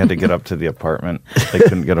ice? They had to get up to the apartment. They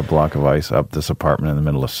couldn't get a block of ice up this apartment in the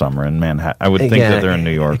middle of summer in Manhattan. I would think that they're in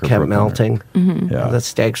New York. It kept melting. Yeah. The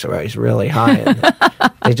stakes are always really high. And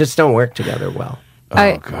they just don't work together well.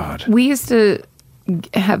 God. We used to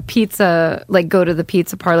have pizza, like go to the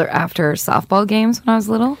pizza parlor after softball games when I was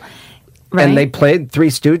little. Right? And they played Three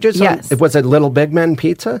Stooges? Yes. Was it Little Big Men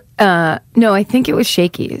Pizza? No, I think it was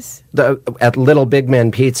Shakey's. At Little Big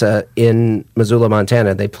Men Pizza in Missoula,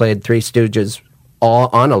 Montana, they played Three Stooges all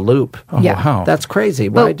on a loop. Oh, Yeah. wow. That's crazy.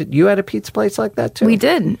 Why did you had a pizza place like that too? We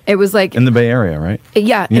did. It was like In the Bay Area, right?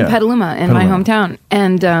 Yeah, in Petaluma, in my hometown.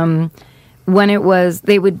 And when it was,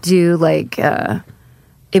 they would do like,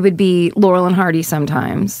 it would be Laurel and Hardy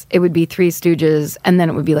sometimes. It would be Three Stooges, and then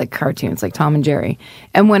it would be like cartoons, like Tom and Jerry.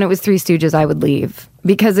 And when it was Three Stooges, I would leave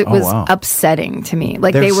because it was upsetting to me.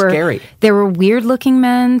 Like They're they were scary. They were weird looking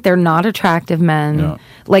men. They're not attractive men. Yeah.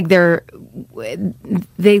 Like they're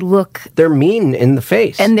mean in the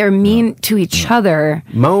face. and they're mean to each other.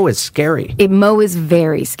 Mo is scary. Mo is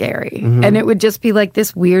very scary. And it would just be like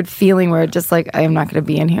this weird feeling where it just like, I am not going to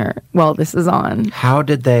be in here while this is on. How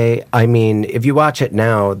did they? I mean, if you watch it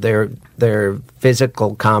now, they're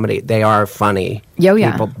physical comedy. They are funny.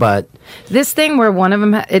 Yeah. People, but This thing where one of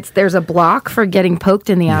them, there's a block for getting poked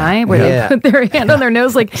in the eye where they put their hand on their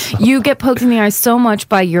nose. Like you get poked in the eye so much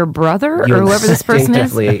by your brother or whoever this person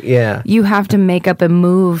is. You have to make up a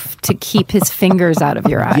move to keep his fingers out of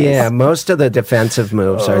your eyes. Yeah, most of the defensive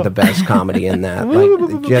moves are the best comedy in that.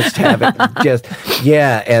 Like just have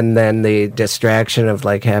it, and then the distraction of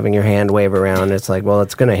like having your hand wave around. It's like, well,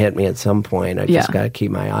 it's going to hit me at some point. I just got to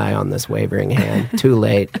keep my eye on this wavering hand. Too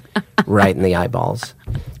late, right in the eyeballs.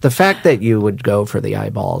 The fact that you would go for the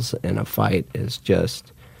eyeballs in a fight is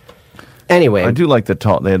just. Anyway, I do like the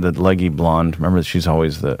tall. They had the leggy blonde. Remember, she's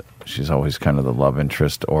always kind of the love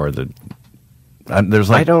interest or the. There's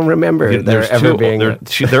like I don't remember there ever being.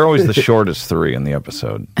 They're always the shortest three in the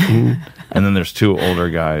episode, and then there's 2 older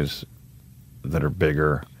guys that are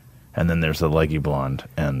bigger, and then there's the leggy blonde,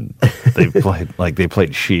 and they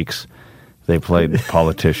played sheiks, they played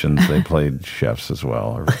politicians, they played chefs as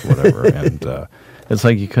well or whatever, and it's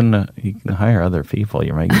like you can hire other people.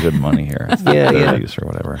 You're making good money here. It's the 30s or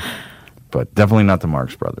whatever, but definitely not the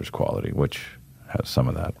Marx Brothers quality, which has some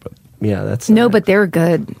of that, but. Yeah, that's but they're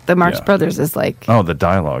good. The Marx Brothers is like the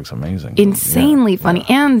dialogue's amazing, insanely funny,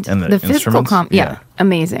 and the physical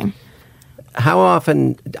amazing. How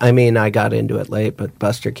often? I mean, I got into it late, but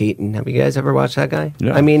Buster Keaton. Have you guys ever watched that guy?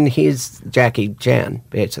 Yeah. I mean, he's Jackie Chan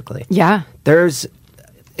basically. Yeah.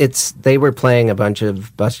 They were playing a bunch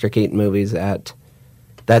of Buster Keaton movies at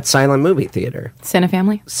that silent movie theater,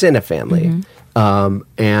 Cinefamily. Mm-hmm.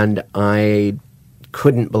 And I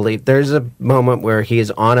couldn't believe there's a moment where he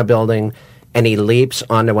is on a building and he leaps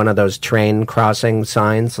onto one of those train crossing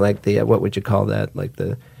signs, like the what would you call that, like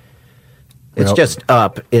the It's just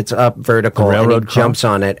up. It's up vertical, The and he railroad car? jumps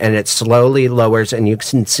on it, and it slowly lowers, and you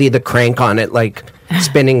can see the crank on it, like,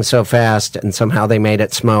 spinning so fast, and somehow they made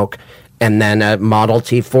it smoke. And then a Model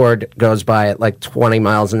T Ford goes by at, like, 20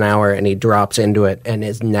 miles an hour, and he drops into it, and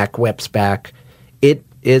his neck whips back. It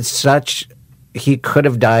is such... He could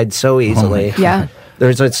have died so easily. Yeah.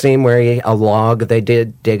 There's a scene where they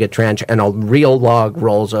did dig a trench, and a real log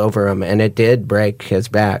rolls over him, and it did break his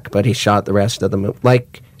back, but he shot the rest of the movie.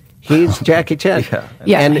 Like, he's Jackie Chan.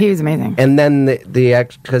 Yeah, he was amazing. And then the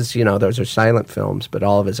act, because, those are silent films, but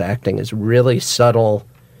all of his acting is really subtle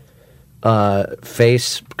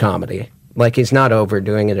face comedy. Like, he's not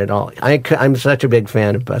overdoing it at all. I'm such a big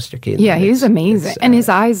fan of Buster Keaton. Yeah, he was amazing. And his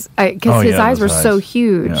eyes, because his eyes were those so eyes.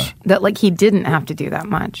 huge Yeah. that, like, he didn't have to do that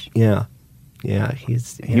much. Yeah.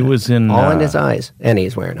 He was in all in his eyes, and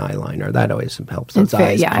he's wearing eyeliner. That always helps. Those It's fair.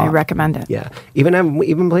 eyes Yeah, I pop. recommend it. Yeah, even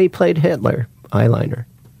when he played Hitler, eyeliner.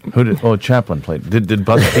 Who did? Oh, Chaplin played. Did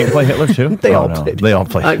Buster Keaton play Hitler too? They Oh, all no. played. They all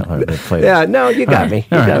played Hitler. They played. Yeah, no, you got me.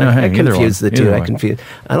 You All right. got No, me. hey, I either confused one. the two. Either I one. confused.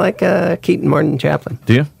 I like Keaton more than Chaplin.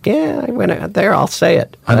 Do you? Yeah, I went out there. I'll say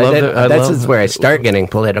it. I love that- I That's love- where I start getting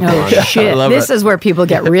political. Oh, on it. shit. love This it. is where people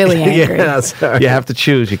get really angry. Yeah, sorry. You have to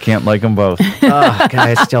choose. You can't like them both. Oh, God,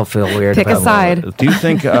 I still feel weird. Pick a about side. Do you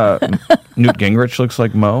think Newt Gingrich looks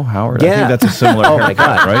like Mo Howard? I Yeah. think that's a similar. Oh my haircut,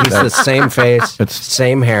 God! Right? He's the same face, It's-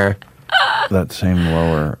 same hair. That same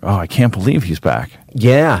lower. Oh, I can't believe he's back.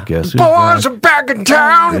 Yeah. Guess who's Boys back? are back in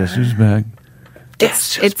town. Guess who's back?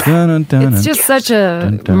 Yes. It's Dun-dun-dun-dun. just such a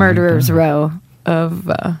Dun, dun, murderer's dun. row of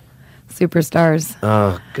superstars.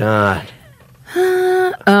 Oh God.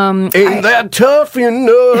 Ain't that tough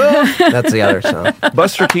enough? That's the other song.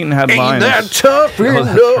 Buster Keaton had Ain't lines. that tough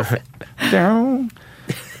enough? Down.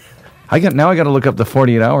 I got to look up the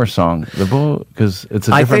 48 Hour song, because it's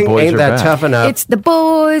a I different think boys ain't are that back. tough enough. It's the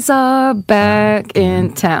boys are back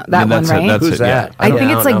in town. That Yeah, one, that's right? it, that's Who's it, yeah. that? I think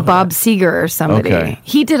don't it's like know Bob that. Seger or somebody. Okay.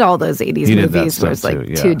 He did all those 80s He did that movies where it's stuff like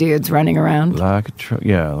too, yeah. two dudes running around. Like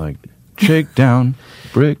a like shake down,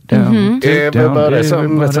 break down, Mm-hmm. take down. Everybody, something,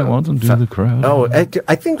 Everybody something. wants them to the crowd. Oh,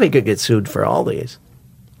 I think we could get sued for all these.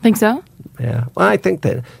 Think so? Yeah. Well, I think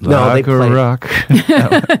that no, they like a played. rock.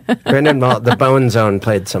 Brendan, the Bone Zone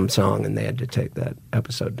played some song, and they had to take that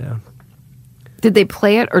episode down. Did they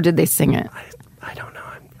play it or did they sing it? I don't know.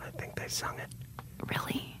 I think they sung it.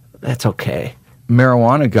 Really? That's okay.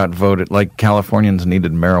 Marijuana got voted. Like Californians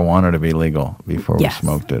needed marijuana to be legal before Yes. we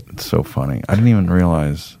smoked it. It's so funny. I didn't even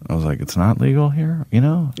realize. I was like, it's not legal here. I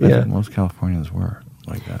Yeah. think most Californians were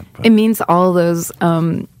like that. But It means all those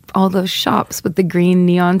shops with the green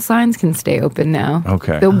neon signs can stay open now.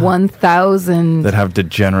 Okay. The 1,000. that have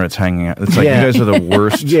degenerates hanging out. It's like Yeah. you guys are the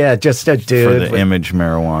worst Yeah, just a for dude the image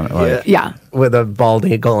marijuana. Like, Yeah. with a bald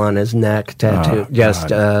eagle on his neck tattoo.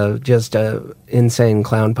 Oh, just a insane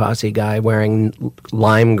clown posse guy wearing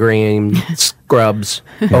lime green scrubs,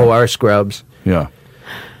 OR scrubs. yeah.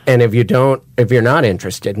 And if you're not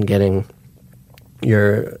interested in getting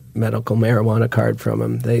your medical marijuana card from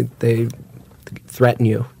him, they threaten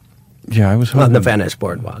you Yeah, I was hoping. on the Venice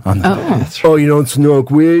boardwalk. That's Oh, you don't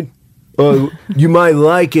smoke weed? Oh, you might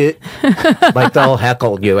like it. Like they'll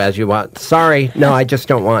heckle you as you want. Sorry, no, I just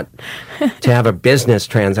don't want to have a business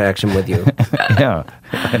transaction with you. yeah.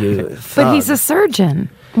 You But he's a surgeon.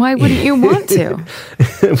 Why wouldn't you want to?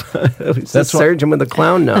 He's a surgeon with a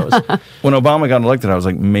clown nose. When Obama got elected, I was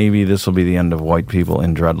like, maybe this will be the end of white people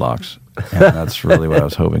in dreadlocks. And that's really what I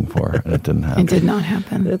was hoping for, and it didn't happen. It did not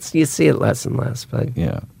happen. You see it less and less, but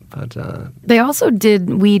Yeah. but They also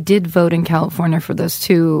we did vote in California for those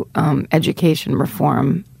two education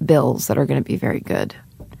reform bills that are going to be very good.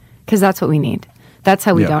 Because that's what we need. That's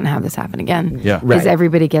how we Yeah. don't have this happen again. Yeah. Is Right.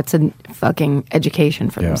 everybody gets a fucking education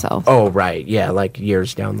for Yeah. themselves. oh right, yeah, like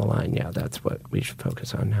years down the line, yeah, that's what we should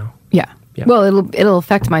focus on now. Yeah. Yeah. Well, it'll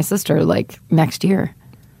affect my sister like next year.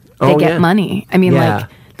 They Oh, get yeah. money. I mean, Yeah. like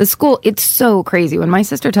the school. It's so crazy when my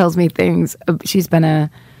sister tells me things. She's been a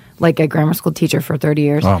grammar school teacher for 30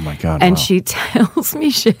 years. Oh, my God, And wow. she tells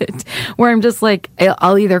me shit where I'm just like,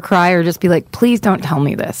 I'll either cry or just be like, please don't tell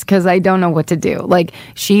me this because I don't know what to do. Like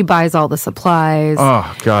she buys all the supplies.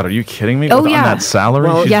 Oh, God, are you kidding me? Oh, On yeah. that salary,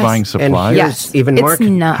 Well, she's yes. buying And supplies? here's Yes. even more It's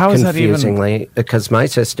nuts. How is that even- confusingly, because my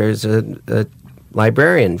sister's a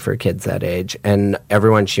librarian for kids that age, and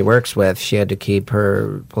everyone she works with, she had to keep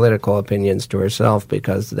her political opinions to herself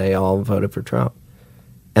because they all voted for Trump,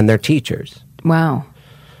 and they're teachers. Wow.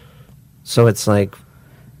 So it's like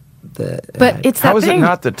But it's that How is thing. it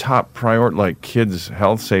not the top priority, like kids'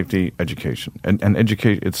 health, safety, education? And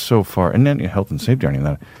education, it's so far, and then health and safety aren't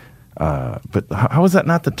even that. But how is that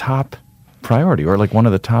not the top priority or like one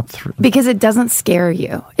of the top 3? Because it doesn't scare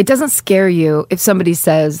you. It doesn't scare you if somebody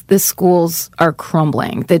says the schools are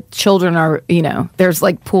crumbling, the children are, there's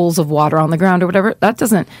like pools of water on the ground or whatever. That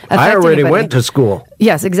doesn't affect I already anybody. went to school.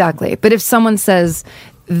 Yes, exactly. But if someone says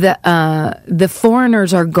the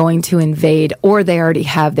foreigners are going to invade or they already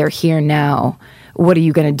have, they're here now, what are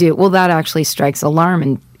you going to do? Well, that actually strikes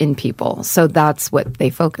alarm in people. So that's what they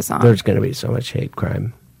focus on. There's going to be so much hate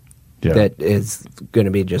crime that is going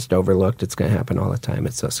to be just overlooked. It's going to happen all the time.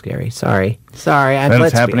 It's so scary. Sorry. And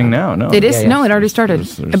it's happening now. No, It is. Yeah. No, it already started.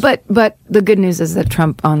 There's- But the good news is that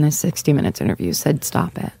Trump on this 60 Minutes interview said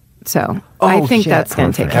stop it. So I think that's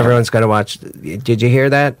going to take care of it. Everyone's got to watch. Did you hear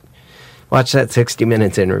that? Watch that 60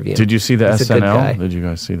 Minutes interview. Did you see the He's a good guy. SNL? Did you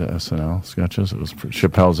guys see the SNL sketches? It was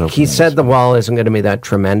Chappelle's opening. He said the wall isn't going to be that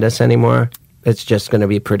tremendous anymore. It's just going to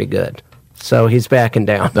be pretty good. So he's backing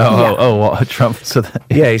down. Well, Trump said that.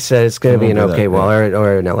 Yeah, he said it's going to be an Remember okay that, wall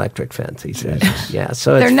or an electric fence. He said, yeah.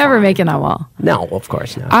 So They're it's never fine. making that wall. No, of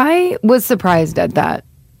course not. I was surprised at that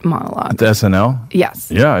monologue. The SNL? Yes.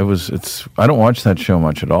 Yeah, it's. I don't watch that show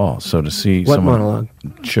much at all. So to see What someone, monologue?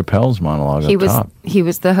 Chappelle's monologue He up was top. he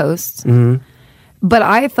was the host. Mm-hmm. But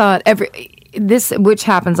I thought this, which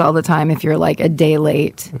happens all the time if you're like a day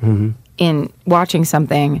late in watching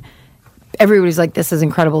something, everybody's like, this is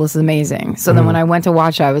incredible, this is amazing. So then when I went to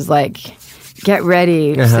watch, I was like, get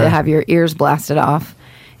ready to have your ears blasted off.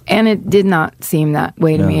 And it did not seem that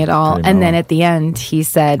way to me at all. pretty And then mellow. at the end, he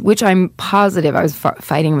said, which I'm positive, I was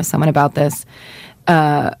fighting with someone about this,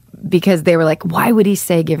 because they were like, why would he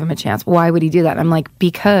say give him a chance? Why would he do that? I'm like,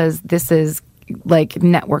 because this is like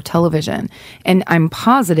network television. And I'm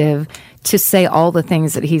positive to say all the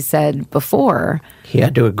things that he said before. He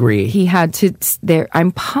had to agree. He had to,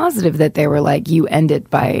 I'm positive that they were like, you end it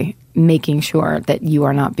by making sure that you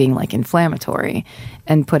are not being like inflammatory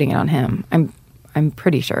and putting it on him. I'm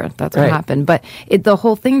pretty sure that's what Right. happened. But the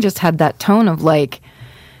whole thing just had that tone of like,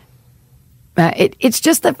 it's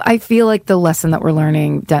just that I feel like the lesson that we're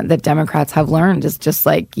learning, that Democrats have learned, is just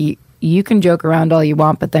like, you can joke around all you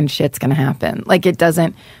want, but then shit's going to happen. Like, it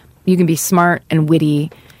doesn't, you can be smart and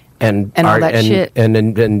witty and all art, that and, shit.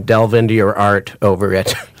 and delve into your art over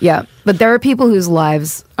it. Yeah, but there are people whose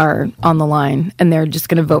lives are on the line, and they're just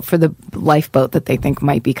going to vote for the lifeboat that they think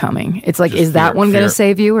might be coming. It's like, Just is that fear- one going to fear.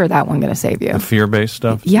 save you, or that one going to save you? The fear-based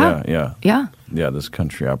stuff. Yeah. Yeah. This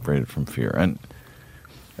country operated from fear,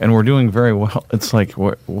 and we're doing very well. It's like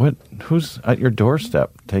what who's at your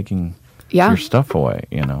doorstep taking your stuff away?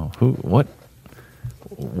 What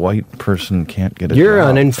white person can't get a You're job?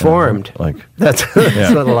 uninformed. Like That's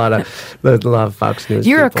what a lot of Fox News.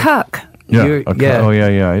 You're people. a cuck. yeah. Yeah. Oh yeah.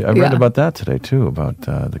 I read Yeah. about that today too. About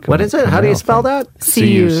the What is it? How do you Camille spell thing. that?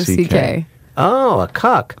 C-U-C-K. Oh, a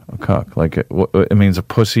cuck. A cuck, like it means a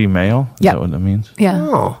pussy male. Is Yeah. that what it means? Yeah.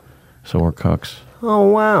 Oh. So we're cucks. Oh,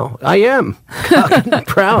 wow. I am.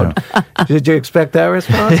 Proud. Did you expect that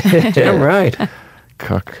response? Damn right.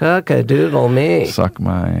 Cuck. Cuck-a-doodle me. Suck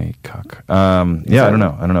my cuck. Yeah, I don't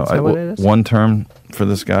know. Is that what it is? One term for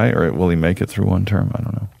this guy, or will he make it through one term? I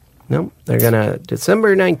don't know. Nope. They're going to,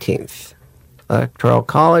 December 19th, Electoral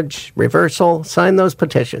College, reversal, sign those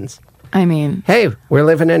petitions. I mean, Hey, we're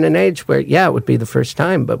living in an age where, yeah, it would be the first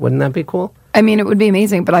time, but wouldn't that be cool? it would be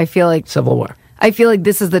amazing, but I feel like Civil War.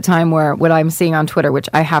 this is the time where what I'm seeing on Twitter, which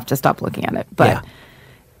I have to stop looking at it, but Yeah.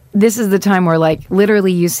 this is the time where, like,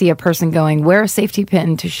 literally you see a person going, wear a safety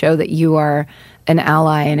pin to show that you are an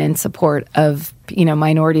ally and in support of,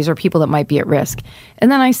 minorities or people that might be at risk.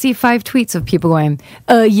 And then I see 5 tweets of people going,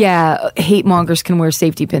 yeah, hate mongers can wear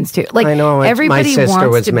safety pins too. Like, I know. everybody my sister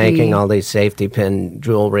wants was to making be, all these safety pin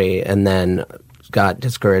jewelry and then got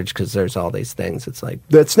discouraged because there's all these things. It's like,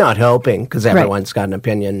 that's not helping because everyone's got an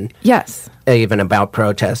opinion. Yes. Even about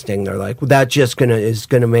protesting. They're like, well, that just is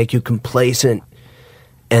gonna make you complacent,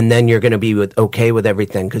 and then you're gonna be okay with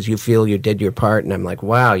everything because you feel you did your part. And I'm like,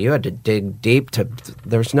 wow, you had to dig deep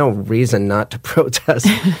there's no reason not to protest.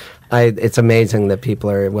 It's amazing that people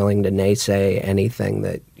are willing to naysay anything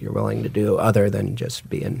that you're willing to do other than just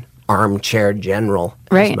be an armchair general,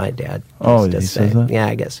 Right. as my dad Oh, used to he say. says that? Yeah,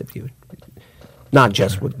 I guess if you, not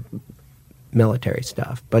just with military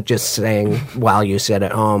stuff, but just saying while you sit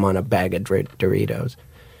at home on a bag of Doritos,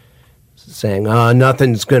 saying,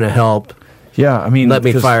 nothing's going to help. Yeah, I mean, Let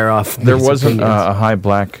me 'cause fire off There these wasn't opinions. a high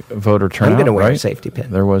black voter turnout. I'm going to wear right? a safety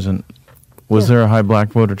pin. There wasn't. Was there a high black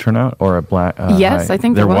voter turnout or a black? Yes, high- I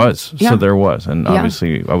think there there was. Yeah. So there was, and Yeah.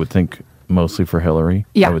 obviously, I would think mostly for Hillary.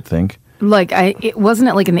 Yeah. I would think. Like, it wasn't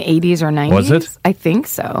it like in the 80s or 90s? Was it? I think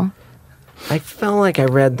so. I felt like I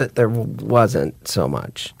read that there wasn't so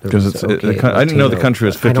much. Because I didn't know the country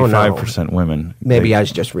was I don't know. 55% women. Maybe I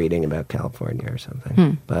was just reading about California or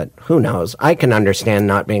something. But who knows? I can understand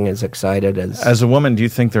not being as excited as a woman, do you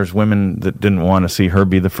think there's women that didn't want to see her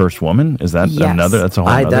be the first woman? Is that Yes. another? That's a whole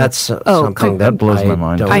other. That's something that blows my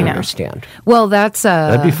mind. Don't I know. understand. Well, that's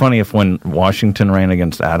That'd be funny if when Washington ran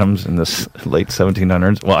against Adams in the late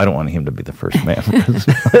 1700s. Well, I don't want him to be the first man. Because,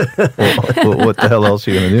 what the hell else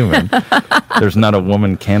are you going to do, man? There's not a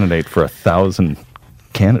woman candidate for 1,000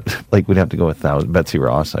 candidates. Like, we'd have to go 1,000. Betsy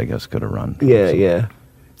Ross, I guess, could have run. Yeah.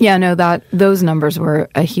 Yeah, no, those numbers were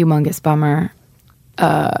a humongous bummer.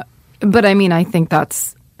 But I mean, I think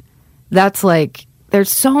that's like,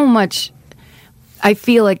 there's so much. I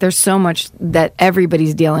feel like there's so much that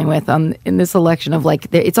everybody's dealing with in this election of like,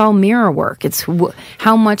 it's all mirror work. It's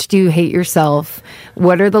how much do you hate yourself?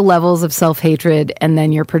 What are the levels of self-hatred? And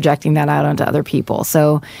then you're projecting that out onto other people.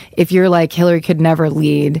 So if you're like, Hillary could never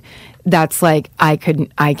lead, that's like, I'm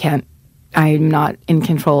not in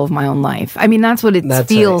control of my own life. I mean, that's what it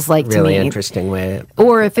feels like to me. Really interesting way.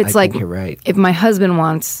 Or if it's I like, think you're right. If my husband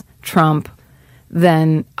wants Trump,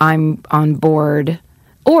 then I'm on board.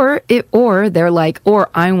 Or they're like,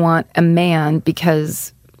 or I want a man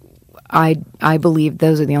because I believe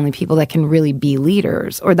those are the only people that can really be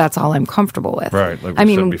leaders, or that's all I'm comfortable with. Right. Like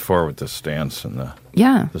we said before with the stance and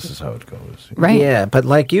this is how it goes. Right. Yeah, but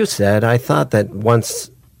like you said, I thought that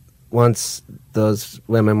once those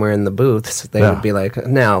women were in the booths, they would be like,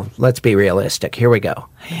 now, let's be realistic. Here we go.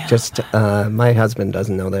 Yeah. Just, my husband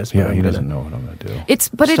doesn't know this. Yeah, he doesn't know what I'm going to do.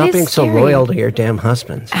 Stop being so loyal to your damn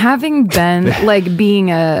husbands. Having been, like,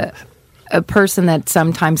 being a person that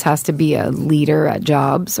sometimes has to be a leader at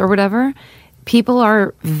jobs or whatever, people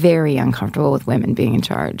are very uncomfortable with women being in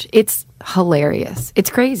charge. It's hilarious. It's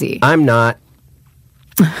crazy. I'm not.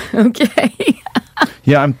 Okay.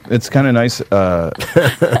 Yeah, it's kind of nice. I've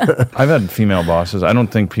had female bosses. I don't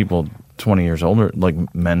think people 20 years older, like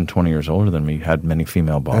men 20 years older than me, had many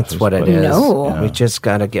female bosses. That's what it is. No. Yeah. We just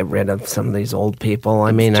got to get rid of some of these old people.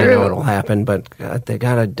 I mean, I know it'll happen, but God, they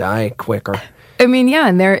got to die quicker. I mean, yeah,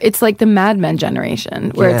 and it's like the Mad Men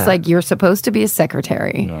generation, where it's like you're supposed to be a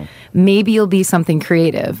secretary. No. Maybe you'll be something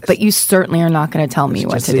creative, but you certainly are not going to tell me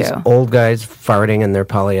what to These do. old guys farting in their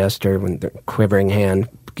polyester with their quivering hand,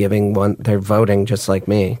 they're voting just like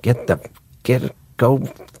me. Get in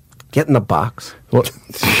the box. Well,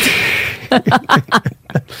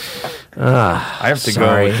 I have to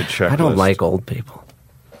go with the checklist. I don't like old people.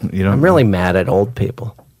 You know, I'm really mad at old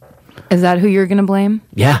people. Is that who you're going to blame?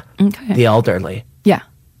 Yeah. Okay. The elderly. Yeah.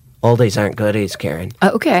 Oldies aren't goodies, Karen.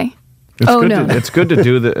 Okay. It's good to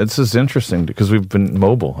do that. It's just interesting because we've been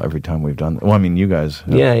mobile every time we've done. Well, I mean, you guys have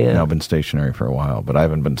now been stationary for a while, but I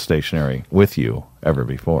haven't been stationary with you ever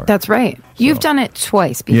before. That's right. You've done it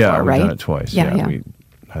twice before, yeah, we've right? done it twice. Yeah. We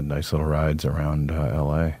had nice little rides around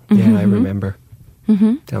L.A. Yeah, I remember.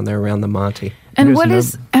 Down there around the Monte. And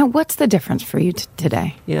what's the difference for you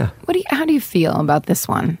today? Yeah. How do you feel about this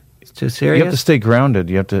one? It's too serious. You have to stay grounded.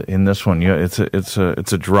 You have to in this one. It's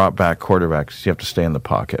a drop back quarterback. So you have to stay in the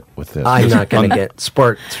pocket with this. I'm not going to get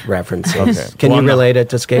sports references. Okay. Can you relate it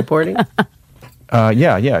to skateboarding?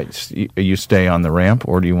 Yeah. You stay on the ramp,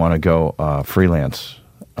 or do you want to go freelance?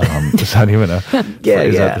 Is that even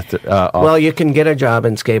a... Well, you can get a job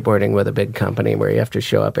in skateboarding with a big company where you have to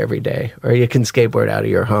show up every day, or you can skateboard out of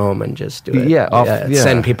your home and just do it.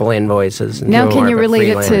 Send people invoices. And Now, do can more you of a relate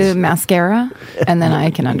it freelance. to mascara? And then I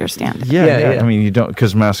can understand. Yeah. I mean, you don't,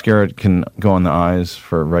 because mascara can go on the eyes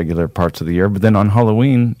for regular parts of the year, but then on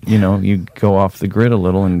Halloween, you go off the grid a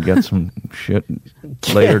little and get some shit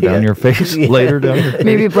later down your face, later down your face.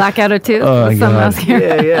 Maybe black out a tooth with some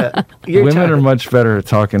mascara. Yeah. Women are much better at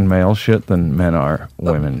talking male shit than men are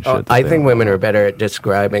women shit. I think women are better at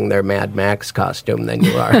describing their Mad Max costume than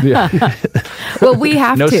you are. Well, we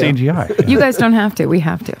have no to. CGI. You guys don't have to. We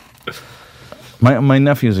have to. My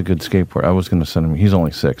nephew's a good skateboarder. I was going to send him. He's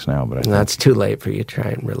only 6 now, but I think That's too late for you to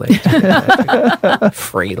try and relate to that.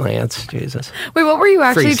 Freelance, Jesus. Wait, what were you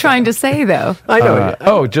actually Freestyle. trying to say, though? I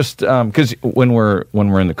know. just because when we're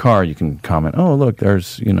in the car, you can comment. Oh, look,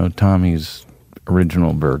 there's Tommy's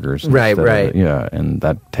original burgers. Right. Yeah, and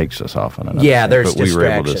that takes us off on another. Yeah, thing. there's but we were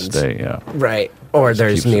able to distractions. stay. Yeah, Right. Or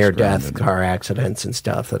there's keeps us near-death grounded. car accidents and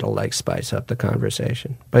stuff that'll like spice up the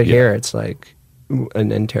conversation. But here it's like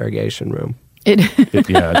an interrogation room.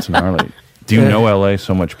 it's gnarly. Do you know LA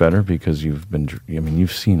so much better because you've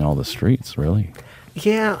seen all the streets, really?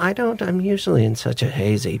 Yeah, I don't. I'm usually in such a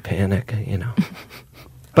hazy panic,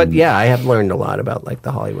 But yeah, I have learned a lot about like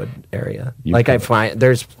the Hollywood area. I find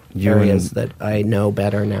there's areas that I know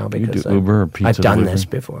better now because do Uber or pizza I've done delivery? this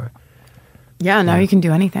before. Yeah, now you can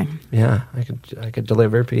do anything. Yeah, I could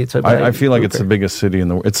deliver pizza. I feel like it's Uber. the biggest city in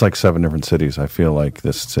the world. It's like 7 different cities. I feel like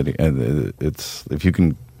this city, and it's if you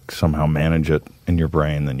can somehow manage it in your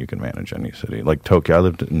brain, then you can manage any city. Like Tokyo, I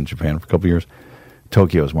lived in Japan for a couple of years.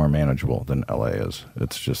 Tokyo is more manageable than LA is.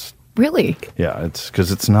 It's just Really? yeah, it's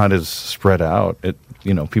because it's not as spread out.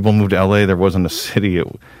 People moved to LA. There wasn't a city.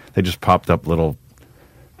 They just popped up little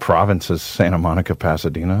provinces, Santa Monica,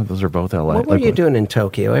 Pasadena. Those are both LA. What were you doing in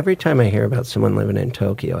Tokyo? Every time I hear about someone living in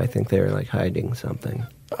Tokyo, I think they're like hiding something.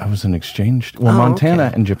 I was in exchange. Well, Oh, Montana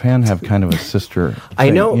okay. and Japan have kind of a sister I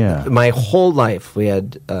thing. know. Yeah. My whole life, we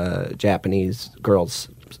had Japanese girls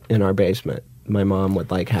in our basement. My mom would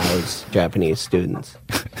house Japanese students.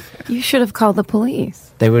 You should have called the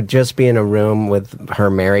police. They would just be in a room with her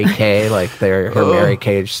Mary Kay, her Mary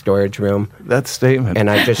Kay storage room. That statement. And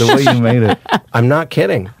I just the way you made it. I'm not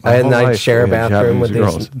kidding. My And whole I'd life share a we had bathroom with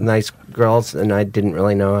Japanese these girls. nice girls, and I didn't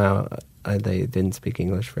really know how they didn't speak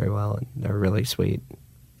English very well, and they're really sweet.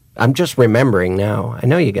 I'm just remembering now. I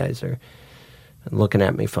know you guys are looking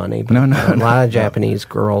at me funny. But No, a lot of Japanese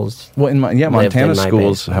girls. Well, lived in Montana my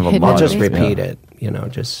schools basement. have a Hidden lot. I'll just of repeat yeah. it.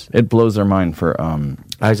 Just It blows their mind for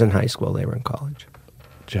I was in high school. They were in college.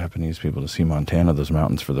 Japanese people to see Montana, those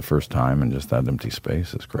mountains for the first time, and just that empty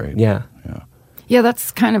space is great. Yeah. Yeah. Yeah,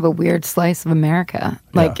 that's kind of a weird slice of America.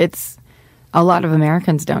 Like, Yeah. it's a lot of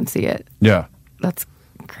Americans don't see it. Yeah. That's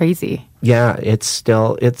crazy. Yeah,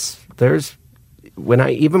 there's when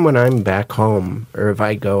I'm back home, or if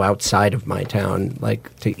I go outside of my town,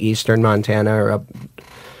 like to eastern Montana or up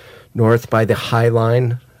north by the High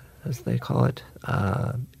Line, as they call it,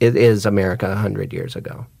 it is America 100 years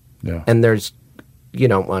ago. Yeah. And you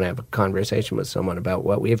don't want to have a conversation with someone about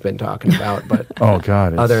what we've been talking about, but Oh,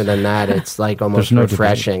 God. other than that, it's almost There's no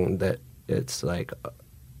refreshing that it's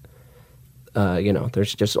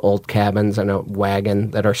there's just old cabins and a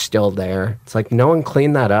wagon that are still there. It's like no one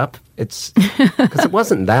cleaned that up. It's because it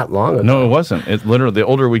wasn't that long ago. No, it wasn't. It literally, the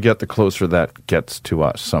older we get, the closer that gets to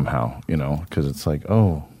us somehow, because it's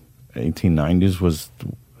 1890s was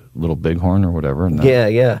Little Bighorn or whatever. And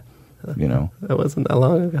that, Yeah. that wasn't that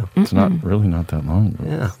long ago. it's not really not that long ago.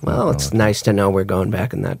 Yeah. Well, it's nice to know we're going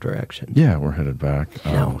back in that direction. Yeah, we're headed back.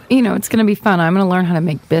 No. It's going to be fun. I'm going to learn how to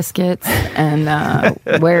make biscuits and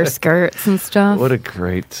wear skirts and stuff. What a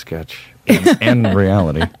great sketch and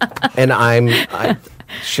reality. And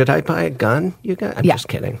should I buy a gun? You guys? I'm Yeah. just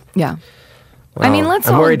kidding. Yeah. Well, let's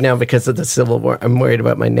I'm all- worried now because of the Civil War. I'm worried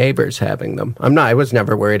about my neighbors having them. I'm not. I was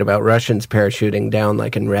never worried about Russians parachuting down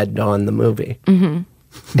like in Red Dawn, the movie.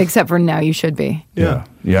 Except for now, you should be. Yeah,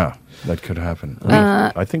 that could happen.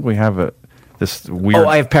 I think we have this weird. Oh,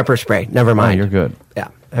 I have pepper spray. Never Oh, mind. you're good. Yeah,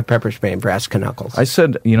 I have pepper spray and brass knuckles. I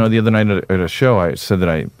said, the other night at a show, I said that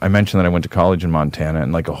I mentioned that I went to college in Montana,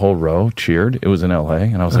 and a whole row cheered. It was in L.A.,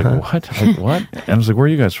 and I was like, what? What? And I was like, where are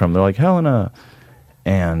you guys from? They're like, Helena.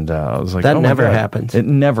 And I was like, That oh my never God. happens. It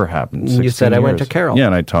never happened. You 16 said I went years. to Carroll. Yeah,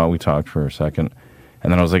 and we talked for a second.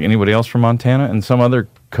 And then I was like, anybody else from Montana? And some other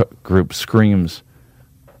group screams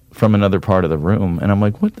from another part of the room. And I'm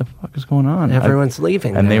like, what the fuck is going on? Everyone's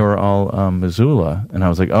leaving. And now. they were all Missoula. And I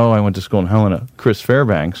was like, oh, I went to school in Helena. Chris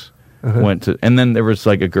Fairbanks went to, and then there was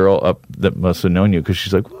a girl up that must have known you because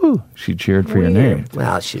she's like, woo, she cheered for your name.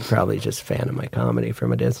 Well, she's probably just a fan of my comedy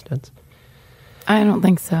from a distance. I don't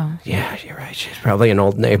think so. Yeah, you're right. She's probably an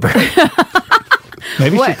old neighbor.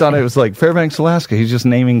 Maybe she What? thought it was Fairbanks, Alaska. He's just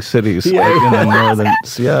naming cities in the northern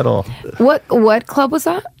Seattle. What club was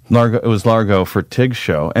that? Largo. It was Largo for Tig's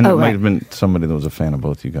show, and Oh, it might right. have been somebody that was a fan of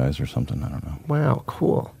both you guys or something. I don't know. Wow,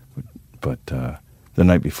 cool. But the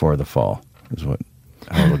night before the fall is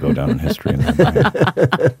how it'll go down in history. In my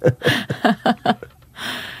mind.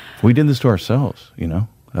 We did this to ourselves.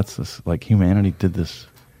 That's this. Humanity did this.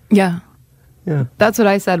 Yeah. Yeah. That's what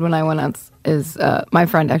I said when I went out. My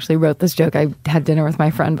friend actually wrote this joke. I had dinner with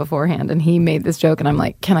my friend beforehand, and he made this joke, and I'm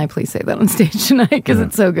like, "Can I please say that on stage tonight? Because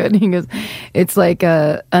it's so good." And he goes, "It's like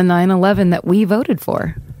a 9/11 that we voted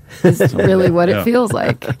for. Is really what it feels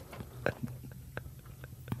like."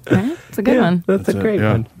 Right? It's a good one. That's a great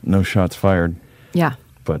one. No shots fired, Yeah.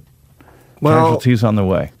 but Well- casualties on the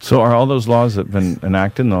way. So are all those laws that have been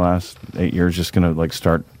enacted in the last 8 years just going to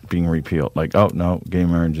start being repealed? Oh no, gay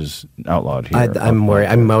marriage is outlawed here. I'm worried.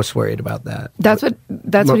 I'm most worried about that. That's what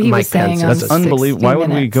he Mike was saying. Pence On is That's a 60 unbelievable. Why would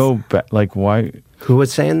we Minutes. go back? Why? Who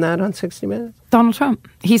was saying that on 60 Minutes? Donald Trump.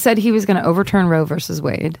 He said he was going to overturn Roe versus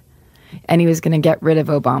Wade, and he was going to get rid of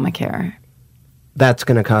Obamacare. That's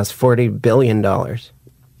going to cost $40 billion,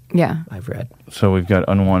 Yeah. I've read. So we've got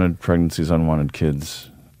unwanted pregnancies, unwanted kids,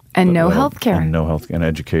 And no health care. and no health and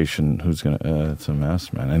education. Who's gonna? It's a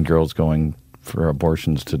mess, man. And girls going for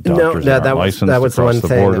abortions to No, doctors no, that aren't licensed that was the across one the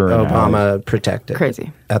thing that border. and Obama protected.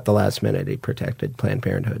 Crazy. At the last minute, he protected Planned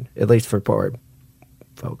Parenthood, at least for poor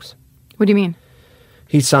folks. What do you mean?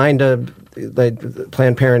 He signed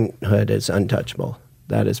Planned Parenthood is untouchable.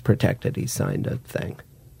 That is protected. He signed a thing.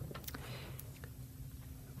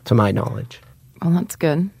 To my knowledge. Well, that's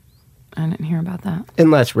good. I didn't hear about that.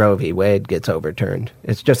 Unless Roe v. Wade gets overturned.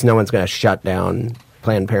 It's just no one's going to shut down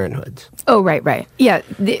Planned Parenthoods. Oh, right. Yeah.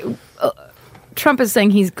 Trump is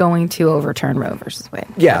saying he's going to overturn Roe versus Wade.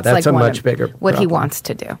 Yeah, that's a one much of bigger what he problem. wants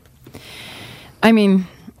to do. I mean,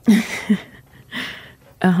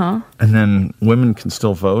 And then women can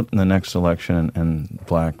still vote in the next election, and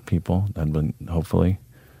black people, hopefully.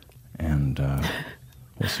 And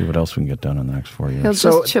we'll see what else we can get done in the next 4 years. He'll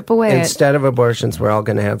just chip away at instead of abortions, we're all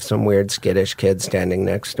going to have some weird skittish kid standing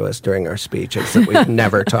next to us during our speeches that we've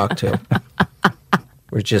never talked to.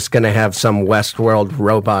 We're just going to have some Westworld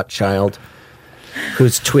robot child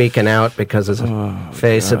who's tweaking out because his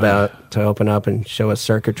face about to open up and show a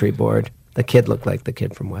circuitry board. The kid looked like the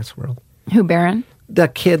kid from Westworld. Who, Barron? The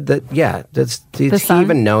kid that, did he son?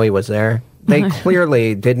 even know he was there? They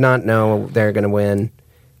clearly did not know they were going to win.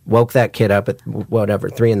 Woke that kid up at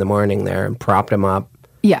 3 a.m. there and propped him up.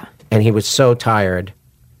 Yeah. And he was so tired.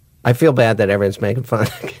 I feel bad that everyone's making fun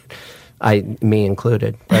of the kid. Me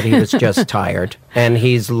included, but he was just tired. And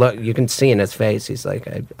you can see in his face, he's like,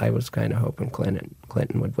 I was kind of hoping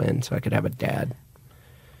Clinton would win so I could have a dad.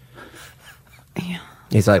 Yeah.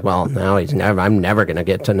 He's like, well, now I'm never going to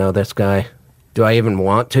get to know this guy. Do I even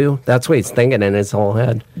want to? That's what he's thinking in his whole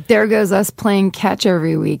head. There goes us playing catch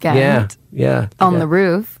every weekend. Yeah. On the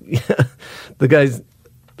roof. Yeah. The guy's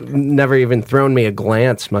never even thrown me a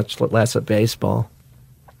glance, much less a baseball.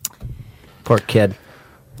 Poor kid.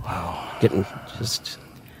 Wow. Getting just...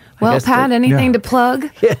 Well, Pat, anything to plug?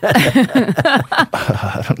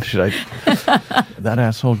 That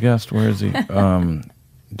asshole guest, where is he?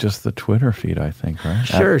 Just the Twitter feed, I think, right?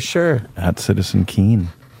 Sure. At Citizen Keane.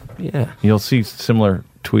 Yeah. You'll see similar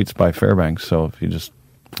tweets by Fairbanks, so if you just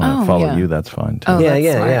want to follow you, that's fine, too. Oh,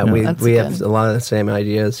 that's smart. We have a lot of the same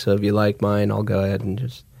ideas, so if you like mine, I'll go ahead and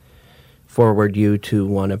just forward you to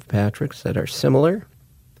one of Patrick's that are similar.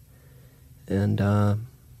 And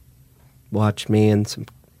watch me in some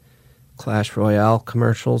Clash Royale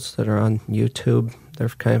commercials that are on YouTube. They're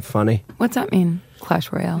kind of funny. What's that mean,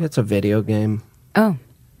 Clash Royale? It's a video game. Oh.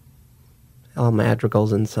 Al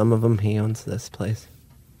Madrigal's in some of them. He owns this place.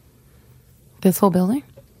 This whole building?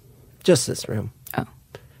 Just this room. Oh.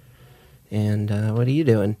 And what are you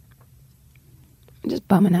doing? I'm just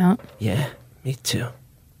bumming out. Yeah, me too.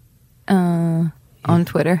 On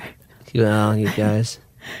Twitter. Well, you guys,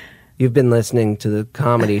 you've been listening to the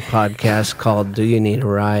comedy podcast called Do You Need a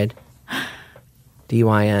Ride?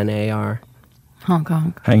 DYNAR. Hong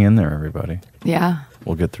Kong. Hang in there, everybody. Yeah.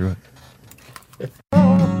 We'll get through it.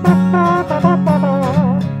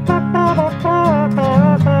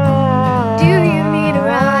 Do you need a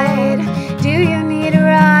ride? Do you need a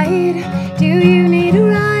ride? Do you need a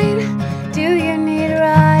ride? Do you need a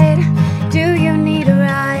ride? Do you need a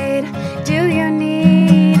ride? Do you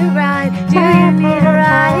need a ride? Do you need a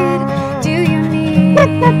ride? Do you need a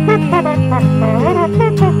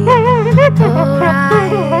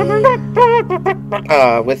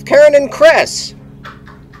ride? With Karen and Chris.